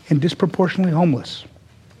immigrant and disproportionately homeless.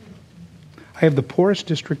 I have the poorest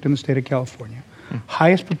district in the state of California,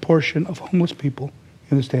 highest proportion of homeless people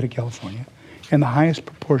in the state of California, and the highest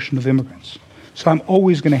proportion of immigrants. So I'm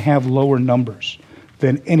always going to have lower numbers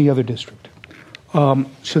than any other district.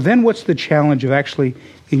 So then what's the challenge of actually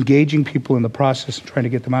engaging people in the process and trying to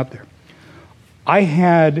get them out there? I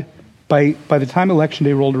had, by the time Election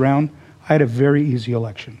Day rolled around, I had a very easy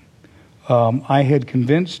election. I had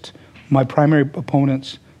convinced my primary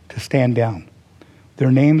opponents to stand down.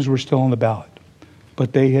 Their names were still on the ballot,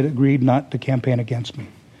 but they had agreed not to campaign against me.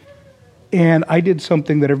 And I did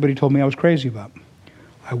something that everybody told me I was crazy about.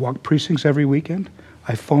 I walked precincts every weekend.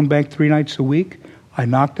 I phone banked 3 nights a week. I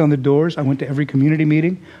knocked on the doors. I went to every community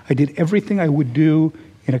meeting. I did everything I would do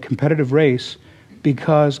in a competitive race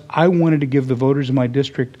because I wanted to give the voters in my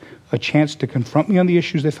district a chance to confront me on the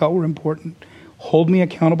issues they felt were important, hold me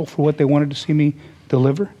accountable for what they wanted to see me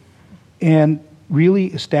deliver, and really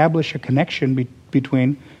establish a connection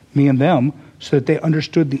between me and them so that they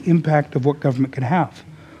understood the impact of what government can have.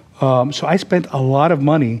 So I spent a lot of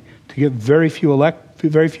money to get very few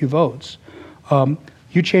votes.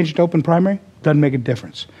 You change it to open primary, doesn't make a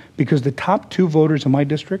difference because the top two voters in my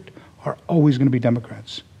district are always going to be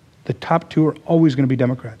Democrats. The top two are always going to be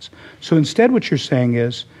Democrats. So instead what you're saying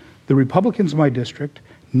is the Republicans in my district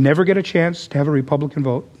never get a chance to have a Republican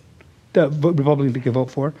vote, Republican they can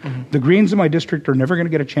vote for. Mm-hmm. The Greens in my district are never going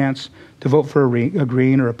to get a chance to vote for a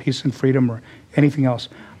Green or a Peace and Freedom or anything else.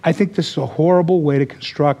 I think this is a horrible way to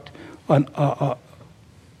construct an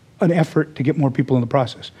effort to get more people in the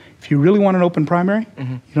process. If you really want an open primary, you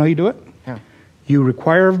know how you do it? Yeah. You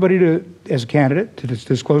require everybody to, as a candidate, to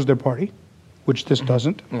disclose their party, which this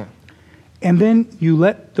doesn't. Yeah. And then you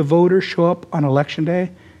let the voter show up on Election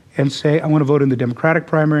Day and say, I want to vote in the Democratic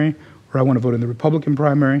primary, or I want to vote in the Republican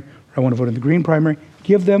primary, or I want to vote in the Green primary.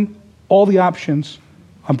 Give them all the options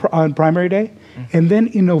on primary day. And then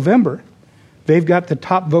in November, they've got the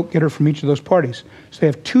top vote getter from each of those parties. So they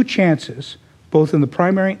have 2 chances, both in the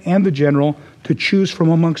primary and the general, to choose from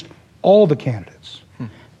amongst all the candidates.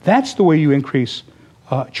 That's the way you increase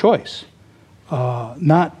choice,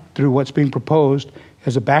 not through what's being proposed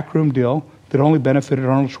as a backroom deal that only benefited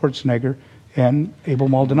Arnold Schwarzenegger and Abel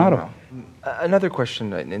Maldonado. Wow. Another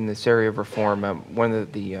question in this area of reform, one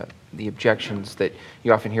of the objections that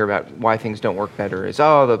you often hear about why things don't work better is,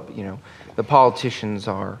 the politicians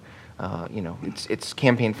are it's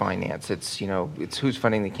campaign finance. It's who's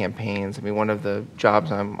funding the campaigns. I mean, one of the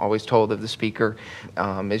jobs I'm always told of the speaker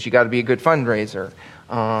is you got to be a good fundraiser.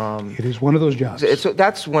 It is one of those jobs. So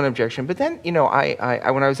that's one objection. But then, when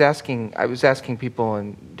I was asking people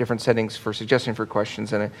in different settings for suggestions for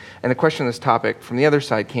questions, and a question on this topic from the other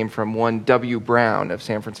side came from one W. Brown of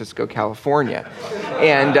San Francisco, California,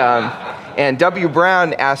 and W.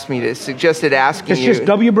 Brown asked me to suggested asking you. It's just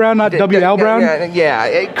W. Brown, not W.L. Brown? Yeah,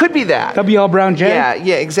 it could be that. W.L. Brown J?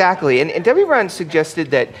 Yeah, exactly. And W. Brown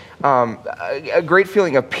suggested that a great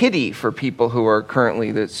feeling of pity for people who are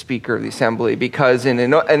currently the Speaker of the Assembly, because in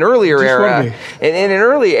an earlier era,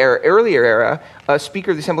 a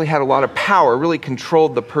Speaker of the Assembly had a lot of power, really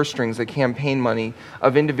controlled the purse strings, the campaign money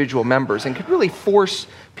of individual members, and could really force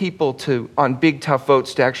people on big tough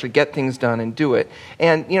votes to actually get things done and do it.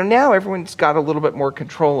 And now everyone's got a little bit more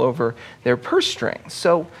control over their purse strings.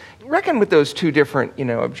 So reckon with those two different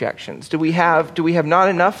objections. Do we have not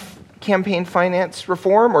enough campaign finance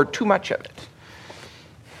reform or too much of it?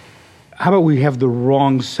 How about we have the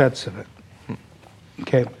wrong sets of it?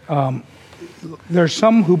 Okay. There are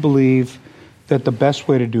some who believe that the best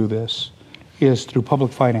way to do this is through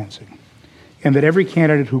public financing, and that every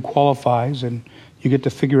candidate who qualifies, and you get to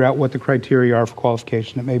figure out what the criteria are for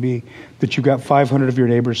qualification. It may be that you've got 500 of your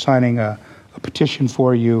neighbors signing a petition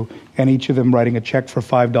for you, and each of them writing a check for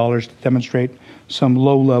 $5 to demonstrate some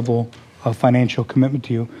low-level financial commitment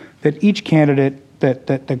to you. That each candidate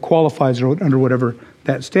that qualifies under whatever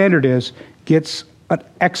that standard is gets an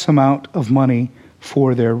X amount of money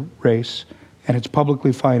for their race, and it's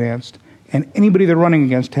publicly financed, and anybody they're running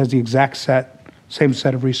against has the exact same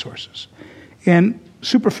set of resources. And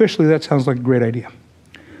superficially, that sounds like a great idea.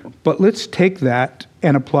 But let's take that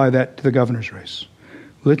and apply that to the governor's race.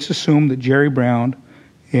 Let's assume that Jerry Brown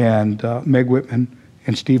and Meg Whitman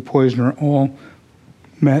and Steve Poizner all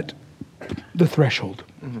met the threshold.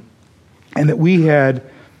 Mm-hmm. And that we had,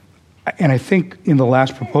 and I think in the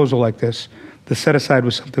last proposal like this, the set-aside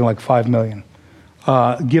was something like $5 million.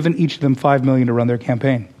 Given each of them $5 million to run their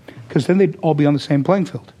campaign, because then they'd all be on the same playing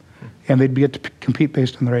field, and they'd be able to compete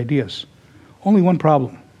based on their ideas. Only one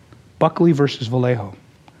problem: Buckley versus Vallejo,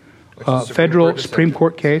 federal Supreme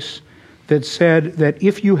Court case that said that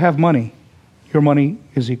if you have money, your money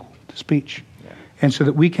is equal to speech, and so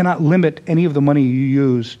that we cannot limit any of the money you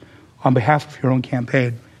use on behalf of your own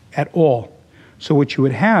campaign at all. So what you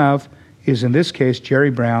would have is, in this case,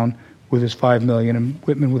 Jerry Brown with his $5 million, and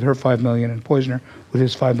Whitman with her $5 million, and Poizner with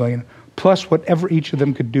his $5 million, plus whatever each of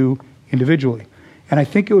them could do individually. And I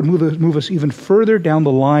think it would move us even further down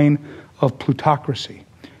the line of plutocracy.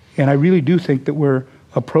 And I really do think that we're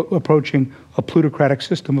approaching a plutocratic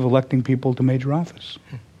system of electing people to major office.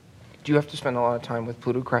 Do you have to spend a lot of time with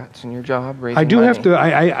plutocrats in your job? I do money? Have to.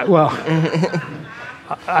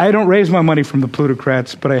 I don't raise my money from the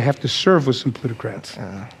plutocrats, but I have to serve with some plutocrats.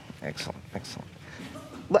 Excellent.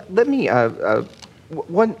 Let me.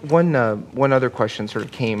 One other question sort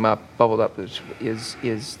of bubbled up,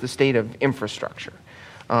 is the state of infrastructure.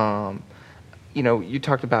 You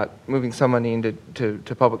talked about moving some money into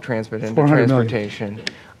public transit and transportation,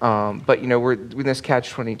 but we're in this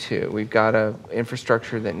catch-22. We've got a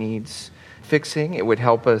infrastructure that needs fixing. It would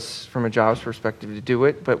help us from a jobs perspective to do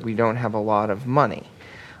it, but we don't have a lot of money.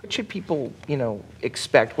 What should people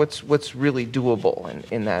expect? What's really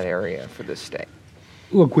doable in that area for this state?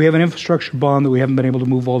 Look, we have an infrastructure bond that we haven't been able to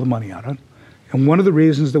move all the money out of. And one of the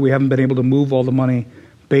reasons that we haven't been able to move all the money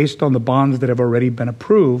based on the bonds that have already been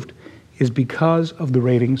approved is because of the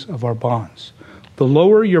ratings of our bonds. The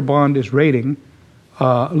lower your bond is rated,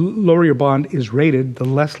 the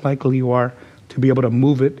less likely you are to be able to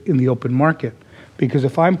move it in the open market. Because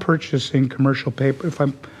if I'm purchasing commercial paper, if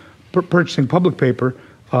I'm purchasing public paper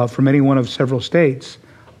from any one of several states,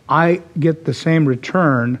 I get the same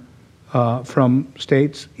return from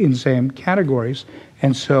states in same categories,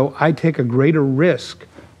 and so I take a greater risk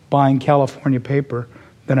buying California paper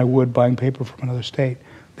than I would buying paper from another state.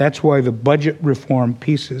 That's why the budget reform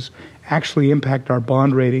pieces actually impact our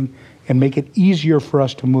bond rating and make it easier for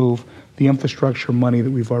us to move the infrastructure money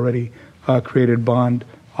that we've already created bond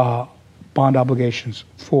obligations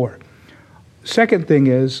for. Second thing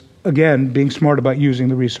is, again, being smart about using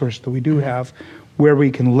the resources that we do have, where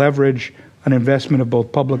we can leverage an investment of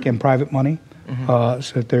both public and private money,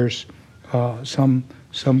 so that there's some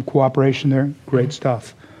cooperation there. Great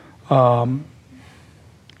stuff.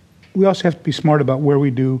 We also have to be smart about where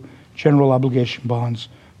we do general obligation bonds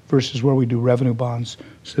versus where we do revenue bonds,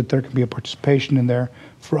 so that there can be a participation in there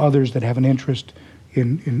for others that have an interest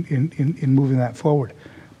in moving that forward.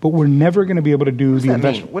 but we're never going to be able to do the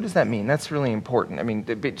investment. What does that mean? That's really important. I mean,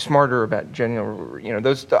 a bit smarter about general,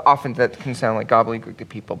 those often that can sound like gobbledygook to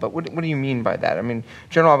people, but what do you mean by that? I mean,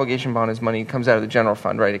 general obligation bond is money, comes out of the general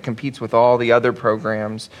fund, right? It competes with all the other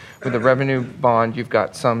programs. With a revenue bond, you've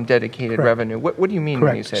got some dedicated revenue. What do you mean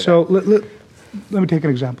when you say that? So let me take an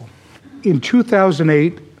example. In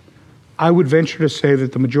 2008, I would venture to say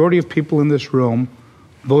that the majority of people in this room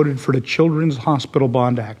voted for the Children's Hospital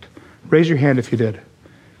Bond Act. Raise your hand if you did.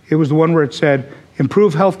 It was the one where it said,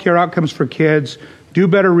 improve healthcare outcomes for kids, do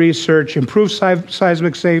better research, improve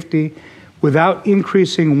seismic safety without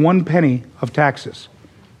increasing 1 penny of taxes.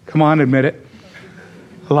 Come on, admit it.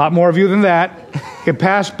 A lot more of you than that. It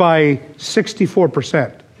passed by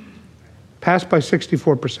 64%. Passed by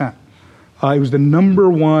 64%. It was the number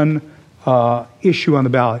one issue on the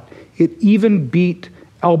ballot. It even beat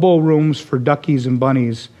elbow rooms for duckies and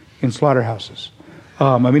bunnies in slaughterhouses.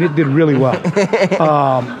 It did really well.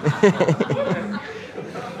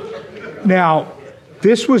 Now,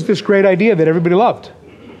 this was this great idea that everybody loved.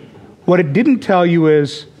 What it didn't tell you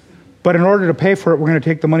is, but in order to pay for it, we're going to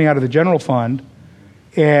take the money out of the general fund,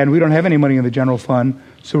 and we don't have any money in the general fund,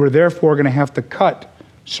 so we're therefore going to have to cut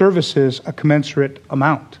services a commensurate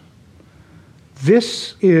amount.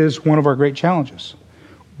 This is one of our great challenges.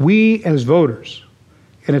 We as voters,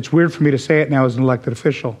 and it's weird for me to say it now as an elected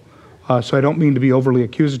official, so I don't mean to be overly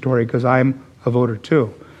accusatory because I'm a voter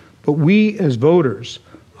too, but we as voters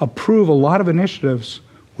approve a lot of initiatives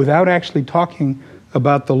without actually talking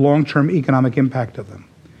about the long-term economic impact of them.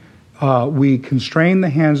 We constrain the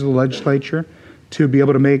hands of the legislature to be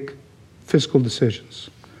able to make fiscal decisions.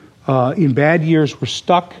 In bad years, we're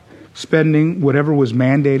stuck spending whatever was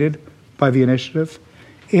mandated by the initiative,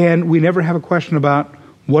 and we never have a question about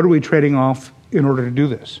what are we trading off in order to do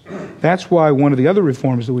this. That's why one of the other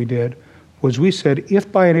reforms that we did was we said, if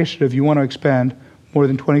by initiative you want to expend more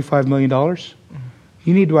than $25 million,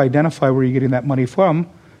 you need to identify where you're getting that money from,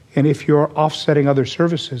 and if you're offsetting other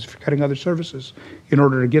services, if you're cutting other services in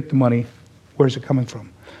order to get the money, where's it coming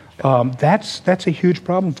from? That's a huge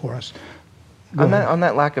problem for us. On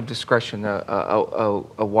that lack of discretion,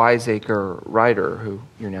 a wiseacre writer who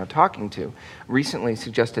you're now talking to recently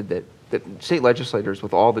suggested that state legislators,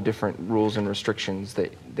 with all the different rules and restrictions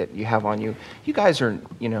that you have on you, you guys are,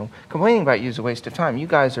 complaining about you is a waste of time. You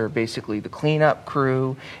guys are basically the cleanup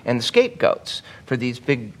crew and the scapegoats for these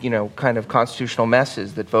big, kind of constitutional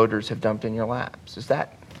messes that voters have dumped in your laps. Is that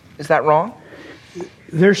wrong?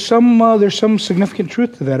 There's some significant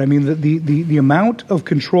truth to that. I mean, the amount of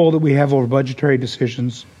control that we have over budgetary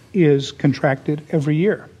decisions is contracted every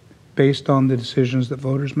year based on the decisions that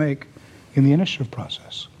voters make in the initiative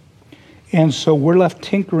process. And so we're left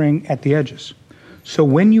tinkering at the edges. So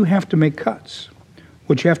when you have to make cuts,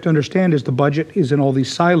 what you have to understand is the budget is in all these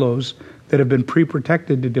silos that have been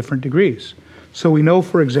pre-protected to different degrees. So we know,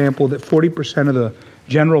 for example, that 40% of the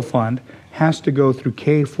general fund has to go through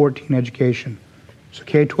K-14 education. So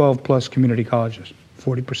K-12 plus community colleges,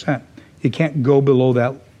 40%. You can't go below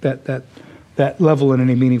that level in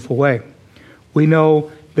any meaningful way. We know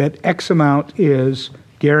that X amount is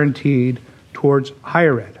guaranteed towards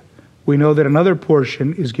higher ed. We know that another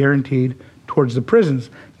portion is guaranteed towards the prisons.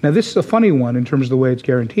 Now, this is a funny one in terms of the way it's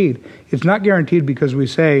guaranteed. It's not guaranteed because we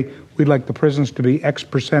say we'd like the prisons to be X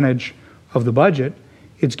percentage of the budget.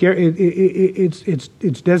 It's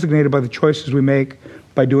designated by the choices we make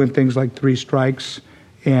by doing things like 3 strikes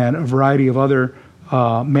and a variety of other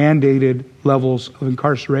mandated levels of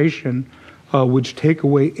incarceration, which take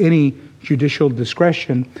away any judicial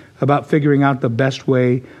discretion about figuring out the best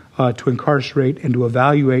way to incarcerate and to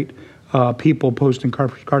evaluate people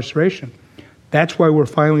post-incarceration. That's why we're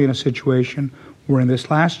finally in a situation where in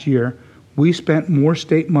this last year, we spent more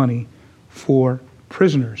state money for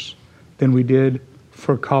prisoners than we did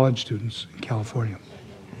for college students in California.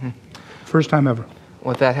 First time ever.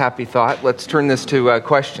 With that happy thought, let's turn this to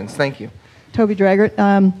questions. Thank you. Toby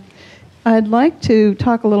Draggart. I'd like to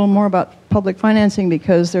talk a little more about public financing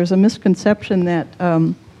because there's a misconception that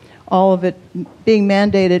all of it being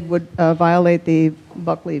mandated would violate the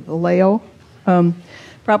Buckley-Vallejo.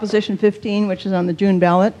 Proposition 15, which is on the June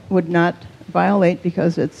ballot, would not violate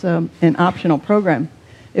because it's an optional program.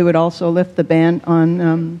 It would also lift the ban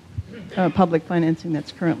on public financing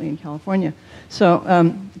that's currently in California.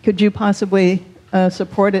 So could you possibly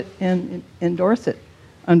support it and endorse it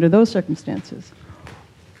under those circumstances?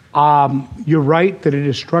 You're right that it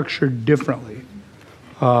is structured differently.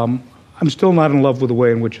 I'm still not in love with the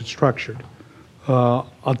way in which it's structured.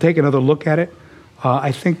 I'll take another look at it.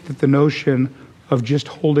 I think that the notion of just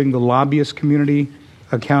holding the lobbyist community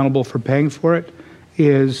accountable for paying for it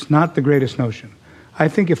is not the greatest notion. I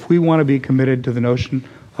think if we want to be committed to the notion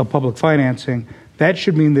of public financing, that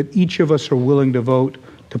should mean that each of us are willing to vote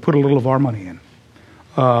to put a little of our money in.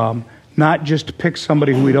 Not just to pick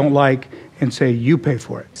somebody who we don't like and say, you pay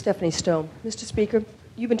for it. Stephanie Stone. Mr. Speaker,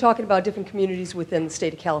 you've been talking about different communities within the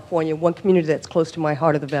state of California. One community that's close to my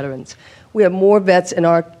heart are the veterans. We have more vets in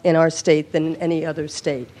our state than in any other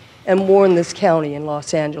state, and more in this county in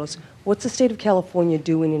Los Angeles. What's the state of California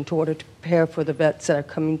doing in order to prepare for the vets that are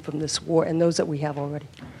coming from this war and those that we have already?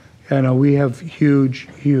 We have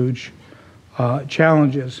huge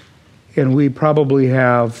challenges, and we probably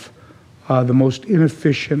have the most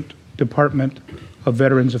inefficient Department of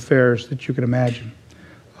Veterans Affairs that you can imagine.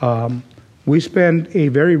 We spend a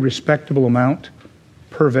very respectable amount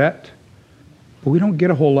per vet, but we don't get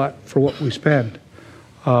a whole lot for what we spend.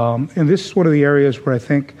 And this is one of the areas where I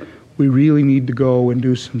think we really need to go and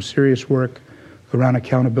do some serious work around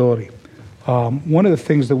accountability. One of the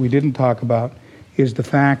things that we didn't talk about is the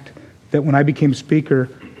fact that when I became Speaker,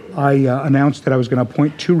 I announced that I was going to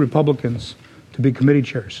appoint 2 Republicans to be committee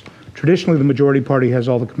chairs. Traditionally, the majority party has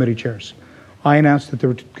all the committee chairs. I announced that there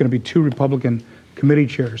were going to be 2 Republican committee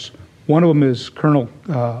chairs. One of them is Colonel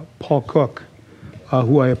Paul Cook,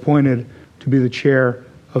 who I appointed to be the chair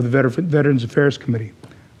of the Veterans Affairs Committee.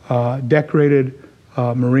 Decorated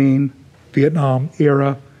Marine, Vietnam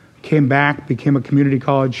era, came back, became a community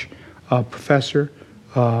college professor,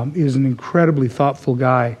 is an incredibly thoughtful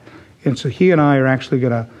guy. And so he and I are actually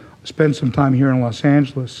going to spend some time here in Los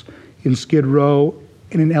Angeles, in Skid Row,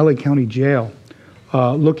 and in LA County Jail,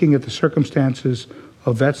 looking at the circumstances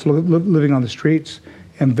of vets living on the streets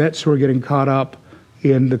and vets who are getting caught up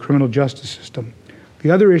in the criminal justice system.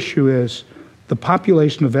 The other issue is the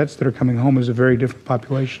population of vets that are coming home is a very different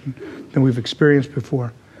population than we've experienced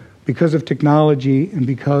before. Because of technology and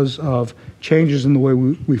because of changes in the way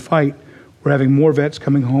we fight, we're having more vets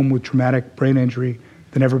coming home with traumatic brain injury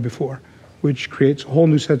than ever before, which creates a whole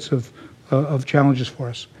new sets of challenges for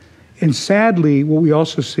us. And sadly, what we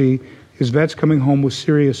also see is vets coming home with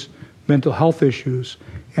serious mental health issues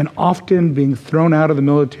and often being thrown out of the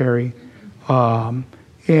military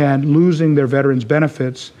and losing their veterans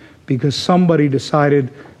benefits because somebody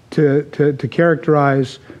decided to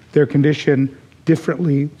characterize their condition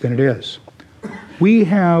differently than it is. We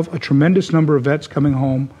have a tremendous number of vets coming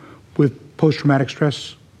home with post-traumatic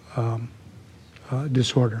stress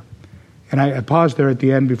disorder. And I paused there at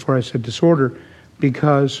the end before I said disorder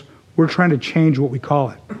because we're trying to change what we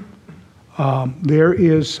call it. There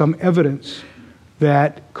is some evidence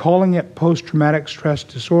that calling it post-traumatic stress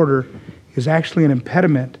disorder is actually an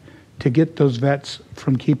impediment to get those vets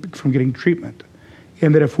from getting treatment.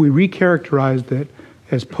 And that if we recharacterized it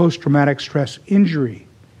as post-traumatic stress injury,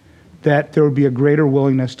 that there would be a greater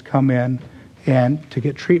willingness to come in and to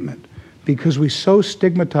get treatment. Because we so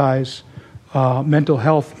stigmatize mental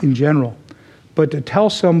health in general. But to tell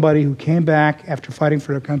somebody who came back after fighting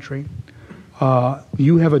for their country,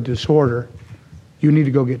 you have a disorder, you need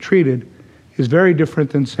to go get treated, is very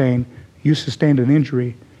different than saying you sustained an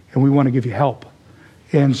injury and we want to give you help.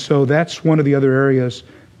 And so that's one of the other areas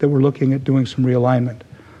that we're looking at doing some realignment.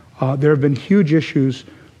 There have been huge issues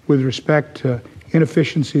with respect to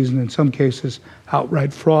inefficiencies and in some cases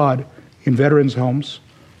outright fraud in veterans' homes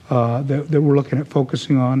that we're looking at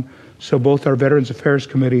focusing on. So both our Veterans Affairs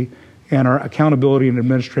Committee and our Accountability and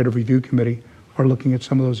Administrative Review Committee are looking at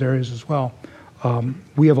some of those areas as well.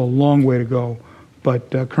 We have a long way to go,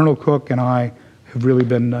 but Colonel Cook and I have really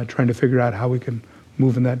been trying to figure out how we can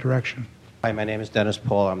move in that direction. Hi, my name is Dennis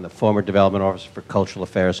Paul. I'm the former Development Officer for Cultural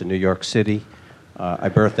Affairs in New York City. I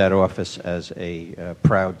birthed that office as a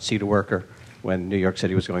proud CETA worker when New York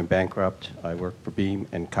City was going bankrupt. I worked for Beam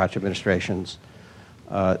and Koch administrations.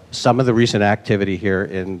 Some of the recent activity here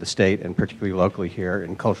in the state, and particularly locally here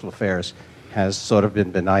in cultural affairs, has sort of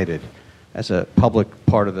been benighted. As a public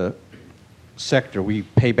part of the sector, we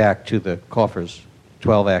pay back to the coffers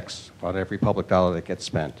 12x on every public dollar that gets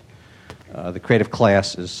spent. The creative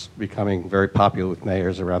class is becoming very popular with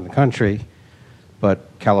mayors around the country, but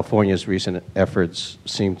California's recent efforts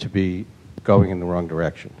seem to be going in the wrong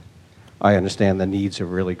direction. I understand the needs are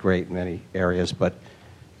really great in many areas, but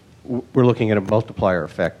we're looking at a multiplier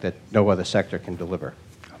effect that no other sector can deliver.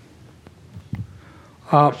 The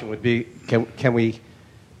question would be, can we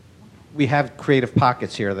have creative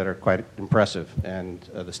pockets here that are quite impressive, and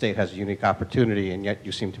the state has a unique opportunity, and yet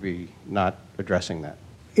you seem to be not addressing that.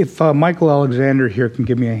 If Michael Alexander here can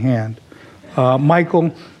give me a hand.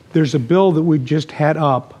 Michael, there's a bill that we just had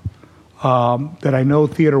up that I know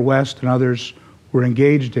Theater West and others were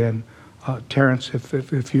engaged in. Terrence,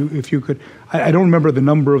 if you could, I don't remember the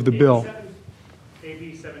number of the bill.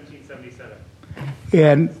 AB 1777.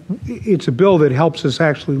 And it's a bill that helps us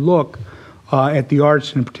actually look at the arts,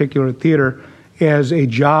 and in particular theater, as a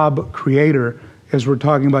job creator, as we're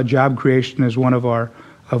talking about job creation as one of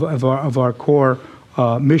our core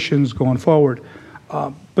missions going forward.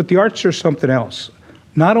 But the arts are something else.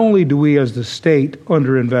 Not only do we as the state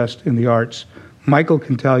underinvest in the arts, Michael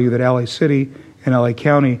can tell you that LA City and LA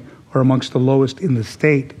County are amongst the lowest in the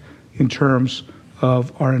state in terms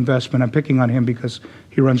of our investment. I'm picking on him because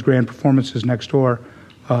he runs Grand Performances next door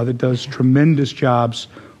that does tremendous jobs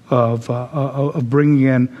of bringing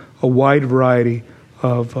in a wide variety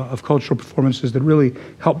of cultural performances that really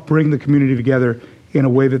help bring the community together in a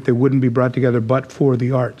way that they wouldn't be brought together but for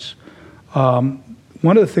the arts.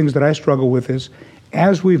 One of the things that I struggle with is,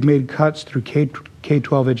 as we've made cuts through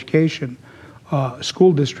K-12 education,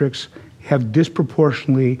 school districts have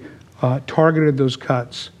disproportionately targeted those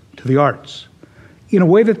cuts to the arts in a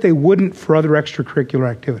way that they wouldn't for other extracurricular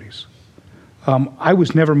activities. I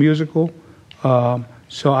was never musical,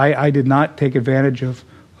 so I did not take advantage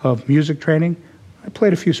of music training. I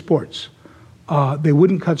played a few sports. They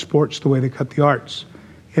wouldn't cut sports the way they cut the arts.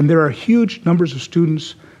 And there are huge numbers of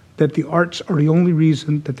students that the arts are the only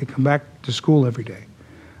reason that they come back to school every day.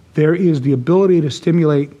 There is the ability to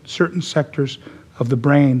stimulate certain sectors of the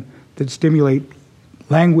brain that stimulate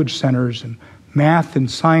language centers and math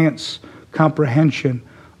and science comprehension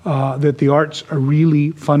that the arts are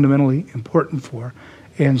really fundamentally important for.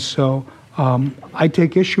 And so I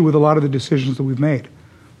take issue with a lot of the decisions that we've made.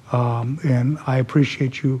 And I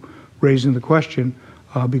appreciate you raising the question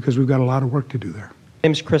because we've got a lot of work to do there. My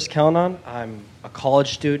name is Chris Kellenon. I'm a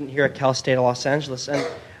college student here at Cal State of Los Angeles. And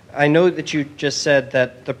I know that you just said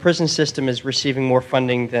that the prison system is receiving more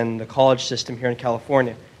funding than the college system here in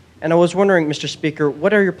California. And I was wondering, Mr. Speaker,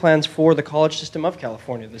 what are your plans for the college system of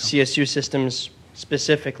California, the CSU systems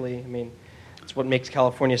specifically? I mean, it's what makes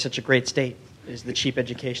California such a great state, is the cheap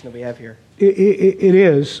education that we have here. It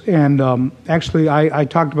is. And actually, I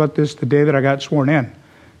talked about this the day that I got sworn in.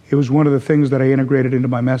 It was one of the things that I integrated into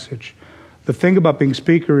my message. The thing about being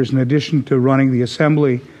speaker is, in addition to running the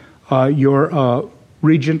assembly, you're a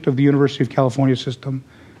regent of the University of California system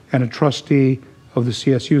and a trustee of the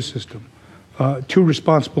CSU system. Two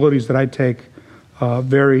responsibilities that I take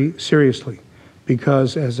very seriously,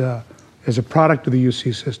 because as a product of the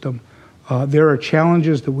UC system, there are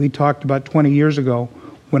challenges that we talked about 20 years ago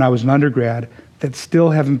when I was an undergrad that still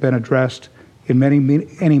haven't been addressed in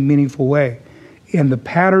any meaningful way. And the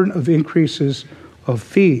pattern of increases of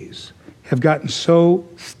fees have gotten so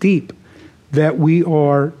steep that we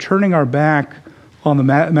are turning our back on the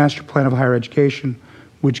Master Plan of Higher Education,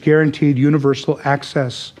 which guaranteed universal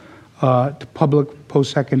access to public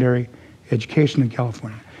post-secondary education in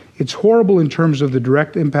California. It's horrible in terms of the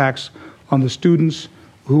direct impacts on the students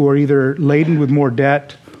who are either laden with more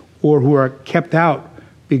debt or who are kept out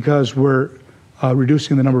because we're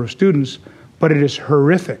reducing the number of students, but it is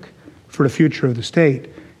horrific for the future of the state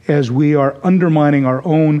as we are undermining our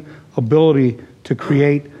own ability to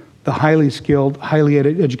create the highly skilled, highly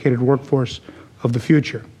educated workforce of the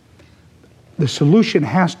future. The solution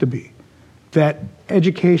has to be that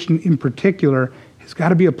education in particular has got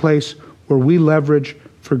to be a place where we leverage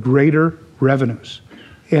for greater revenues.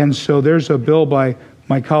 And so there's a bill by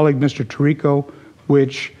my colleague, Mr. Tirico,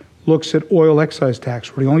 which looks at oil excise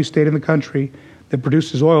tax. We're the only state in the country that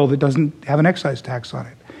produces oil that doesn't have an excise tax on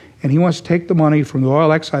it. And he wants to take the money from the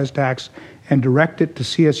oil excise tax and direct it to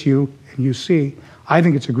CSU and UC. I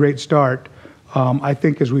think it's a great start. I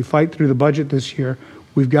think as we fight through the budget this year,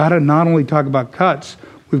 we've got to not only talk about cuts,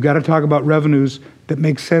 we've got to talk about revenues that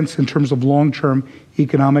make sense in terms of long-term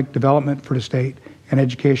economic development for the state, and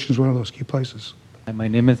education is one of those key places. My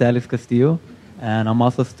name is Alex Castillo, and I'm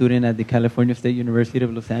also a student at the California State University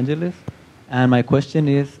of Los Angeles. And my question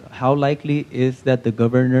is, how likely is that the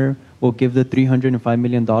governor will give the $305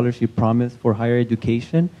 million he promised for higher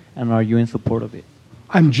education, and are you in support of it?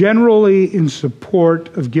 I'm generally in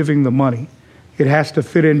support of giving the money. It has to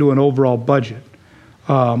fit into an overall budget.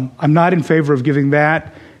 I'm not in favor of giving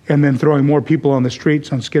that and then throwing more people on the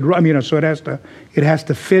streets on Skid Row. So it has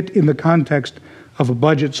to fit in the context of a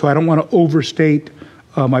budget. So I don't want to overstate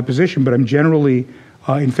my position, but I'm generally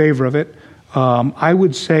in favor of it. I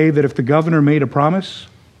would say that if the governor made a promise,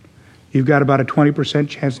 you've got about a 20%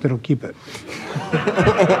 chance that he'll keep it.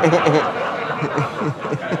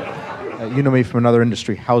 You know me from another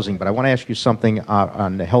industry, housing, but I want to ask you something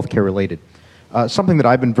on healthcare related. Something that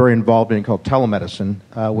I've been very involved in called telemedicine,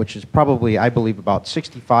 which is probably, I believe, about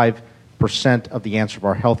 65% of the answer of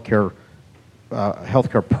our healthcare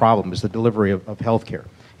problem is the delivery of healthcare.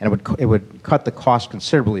 And it would cut the cost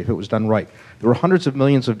considerably if it was done right. There were hundreds of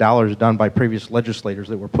millions of dollars done by previous legislators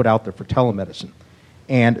that were put out there for telemedicine.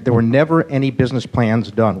 and there were never any business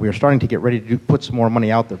plans done. We were starting to get ready to put some more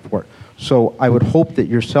money out there for it. So I would hope that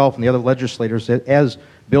yourself and the other legislators, that as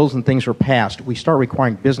bills and things are passed, we start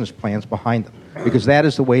requiring business plans behind them, because that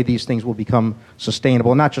is the way these things will become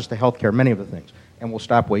sustainable, not just the health care, many of the things, and we'll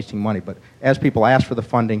stop wasting money. But as people ask for the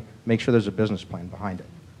funding, make sure there's a business plan behind it.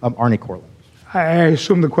 Arnie Corlin. I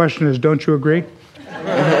assume the question is, don't you agree?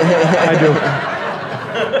 I do.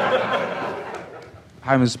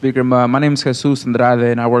 Hi, Mr. Speaker. My name is Jesus Andrade,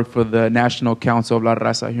 and I work for the National Council of La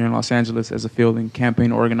Raza here in Los Angeles as a field and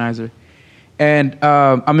campaign organizer. And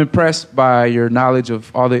I'm impressed by your knowledge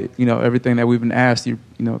of all the, everything that we've been asked. It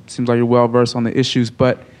seems like you're well versed on the issues.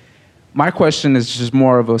 But my question is just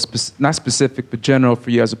more of a not specific, but general for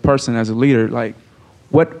you as a person, as a leader. Like,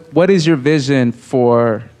 what is your vision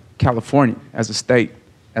for California as a state,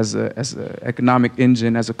 as an economic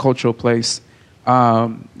engine, as a cultural place?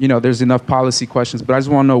 There's enough policy questions, but I just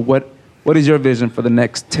want to know what is your vision for the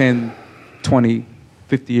next 10, 20,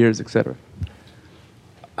 50 years, et cetera?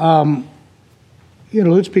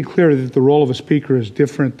 Let's be clear that the role of a speaker is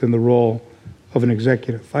different than the role of an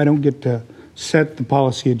executive. I don't get to set the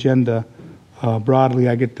policy agenda broadly.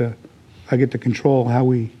 I get to control how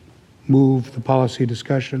we move the policy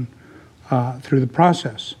discussion through the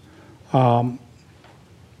process.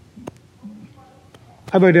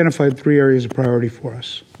 I've identified 3 areas of priority for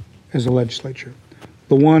us as a legislature.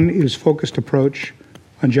 The one is focused approach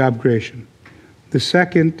on job creation. The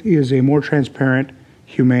second is a more transparent,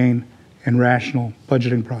 humane, and rational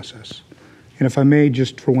budgeting process. And if I may,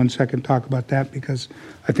 just for 1 second, talk about that, because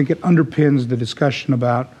I think it underpins the discussion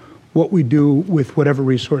about what we do with whatever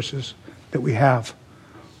resources that we have.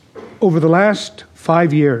 Over the last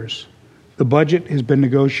 5 years, the budget has been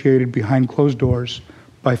negotiated behind closed doors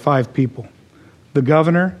by 5 people: the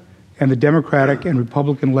governor and the Democratic and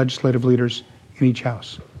Republican legislative leaders in each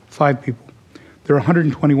house. 5 people. There are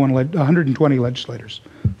 120 legislators.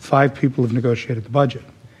 5 people have negotiated the budget.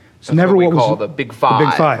 It's That's never what we was call the Big Five. The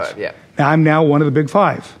Big Five. Yeah. Now, I'm now one of the Big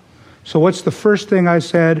Five. So what's the first thing I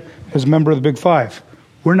said as a member of the Big Five?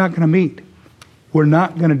 We're not going to meet. We're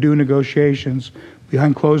not going to do negotiations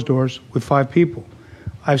behind closed doors with 5 people.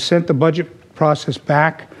 I've sent the budget process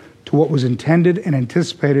back to what was intended and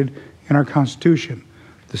anticipated in our Constitution,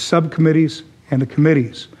 the subcommittees and the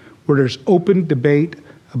committees, where there's open debate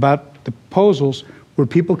about the proposals where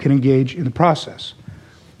people can engage in the process.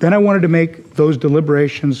 Then I wanted to make those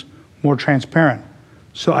deliberations more transparent.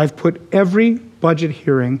 So I've put every budget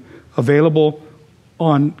hearing available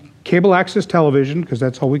on cable access television, because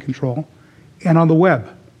that's all we control, and on the web.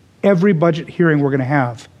 Every budget hearing we're going to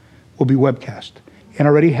have will be webcast, and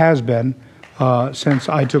already has been since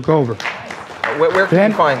I took over. Where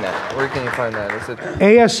can you find that? Where can you find that? Is it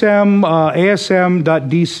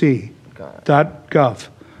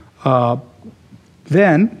asm.dc.gov.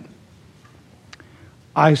 Then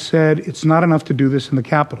I said it's not enough to do this in the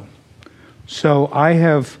Capitol. So I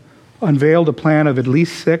have unveiled a plan of at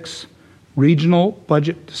least 6 regional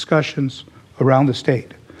budget discussions around the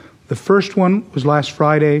state. The first one was last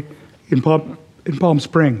Friday in Palm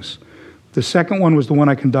Springs. The second one was the one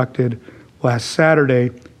I conducted last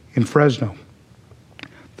Saturday in Fresno.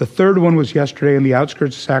 The third one was yesterday in the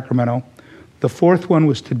outskirts of Sacramento. The fourth one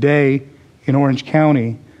was today in Orange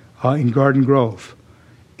County in Garden Grove.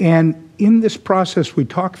 And in this process, we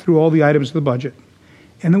talk through all the items of the budget,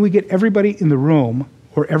 and then we get everybody in the room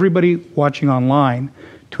or everybody watching online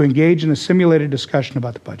to engage in a simulated discussion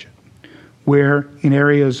about the budget, where in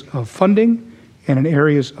areas of funding and in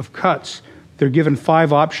areas of cuts, they're given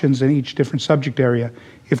 5 options in each different subject area.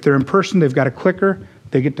 If they're in person, they've got a clicker.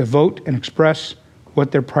 They get to vote and express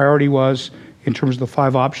what their priority was in terms of the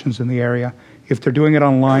 5 options in the area. If they're doing it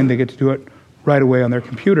online, they get to do it right away on their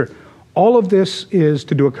computer. All of this is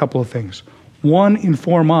to do a couple of things. One,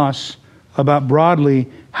 inform us about broadly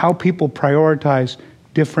how people prioritize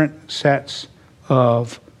different sets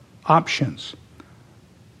of options.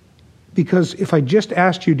 Because if I just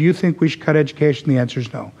asked you, do you think we should cut education? The answer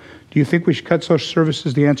is no. Do you think we should cut social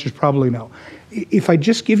services? The answer is probably no. If I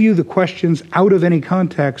just give you the questions out of any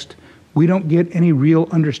context, we don't get any real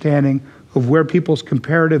understanding of where people's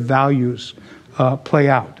comparative values play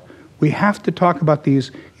out. We have to talk about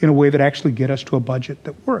these in a way that actually get us to a budget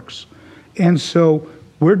that works. And so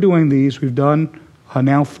we're doing these. We've done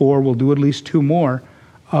now 4. We'll do at least 2 more.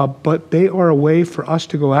 But they are a way for us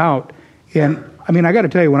to go out. And, I mean, I got to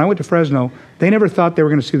tell you, when I went to Fresno, they never thought they were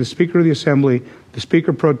going to see the Speaker of the Assembly, the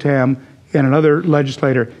Speaker Pro Tem, and another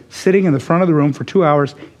legislator sitting in the front of the room for 2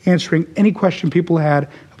 hours answering any question people had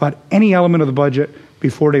about any element of the budget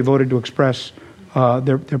before they voted to express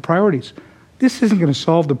their priorities. This isn't going to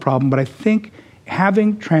solve the problem, but I think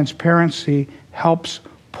having transparency helps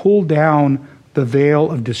pull down the veil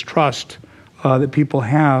of distrust that people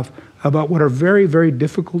have about what are very, very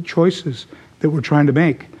difficult choices that we're trying to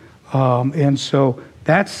make. And so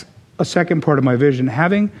that's a second part of my vision,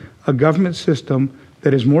 having a government system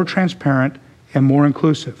that is more transparent and more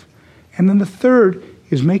inclusive. And then the third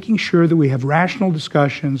is making sure that we have rational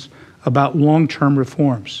discussions about long-term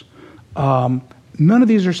reforms. None of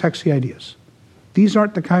these are sexy ideas. These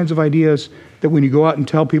aren't the kinds of ideas that when you go out and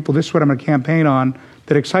tell people, this is what I'm going to campaign on,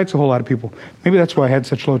 that excites a whole lot of people. Maybe that's why I had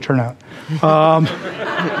such low turnout.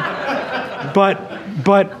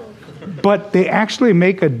 But they actually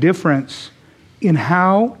make a difference in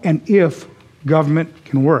how and if government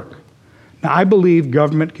can work. Now, I believe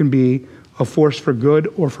government can be a force for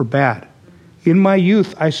good or for bad. In my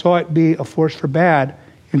youth, I saw it be a force for bad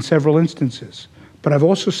in several instances, but I've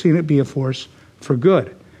also seen it be a force for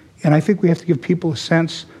good. And I think we have to give people a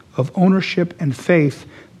sense of ownership and faith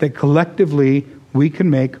that collectively we can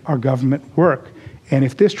make our government work. And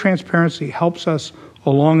if this transparency helps us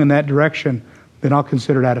along in that direction, then I'll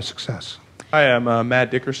consider that a success. Hi, I'm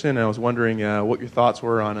Matt Dickerson, and I was wondering what your thoughts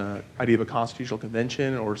were on an idea of a constitutional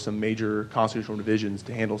convention or some major constitutional revisions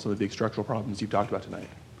to handle some of the big structural problems you've talked about tonight.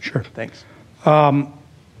 Sure. Thanks.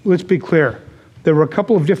 Let's be clear. There were a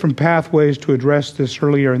couple of different pathways to address this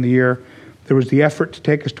earlier in the year. There was the effort to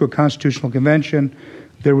take us to a constitutional convention.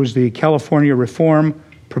 There was the California reform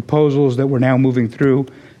proposals that we're now moving through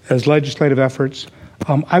as legislative efforts.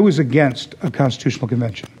 I was against a constitutional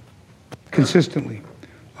convention, consistently.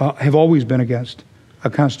 Have always been against a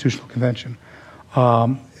constitutional convention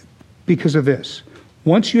because of this.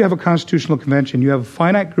 Once you have a constitutional convention, you have a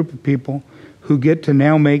finite group of people who get to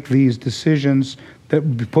now make these decisions that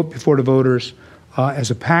will be put before the voters as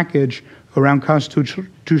a package around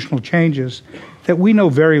constitutional changes that we know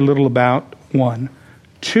very little about, one.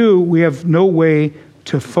 Two, we have no way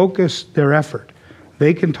to focus their effort.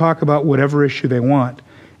 They can talk about whatever issue they want.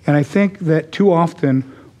 And I think that too often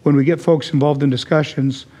when we get folks involved in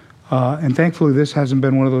discussions, and thankfully this hasn't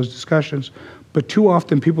been one of those discussions, but too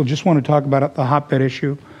often people just want to talk about the hotbed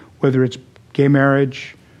issue, whether it's gay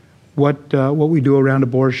marriage, what we do around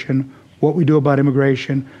abortion, what we do about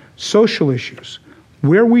immigration, social issues.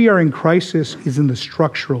 Where we are in crisis is in the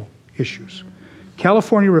structural issues.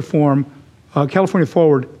 California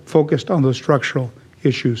Forward focused on those structural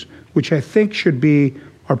issues, which I think should be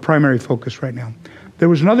our primary focus right now. There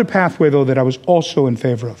was another pathway, though, that I was also in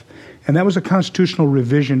favor of, and that was a Constitutional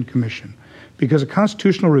Revision Commission. Because a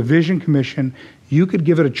Constitutional Revision Commission, you could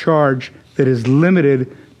give it a charge that is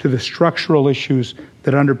limited to the structural issues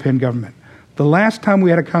that underpin government. The last time we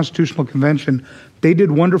had a constitutional convention, they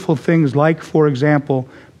did wonderful things like, for example,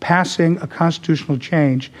 passing a constitutional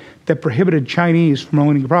change that prohibited Chinese from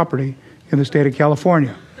owning property in the state of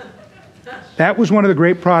California. That was one of the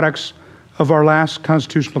great products of our last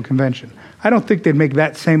constitutional convention. I don't think they'd make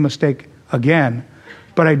that same mistake again,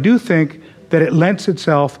 but I do think that it lends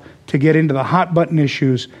itself to get into the hot button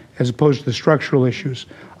issues as opposed to the structural issues.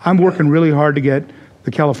 I'm working really hard to get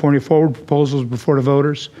the California Forward proposals before the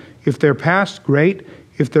voters. If they're passed, great.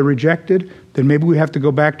 If they're rejected, then maybe we have to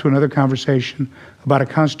go back to another conversation about a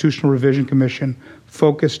Constitutional Revision Commission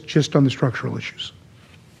focused just on the structural issues.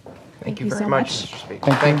 Thank you very much, Mr.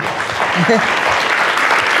 Speaker. Thank you.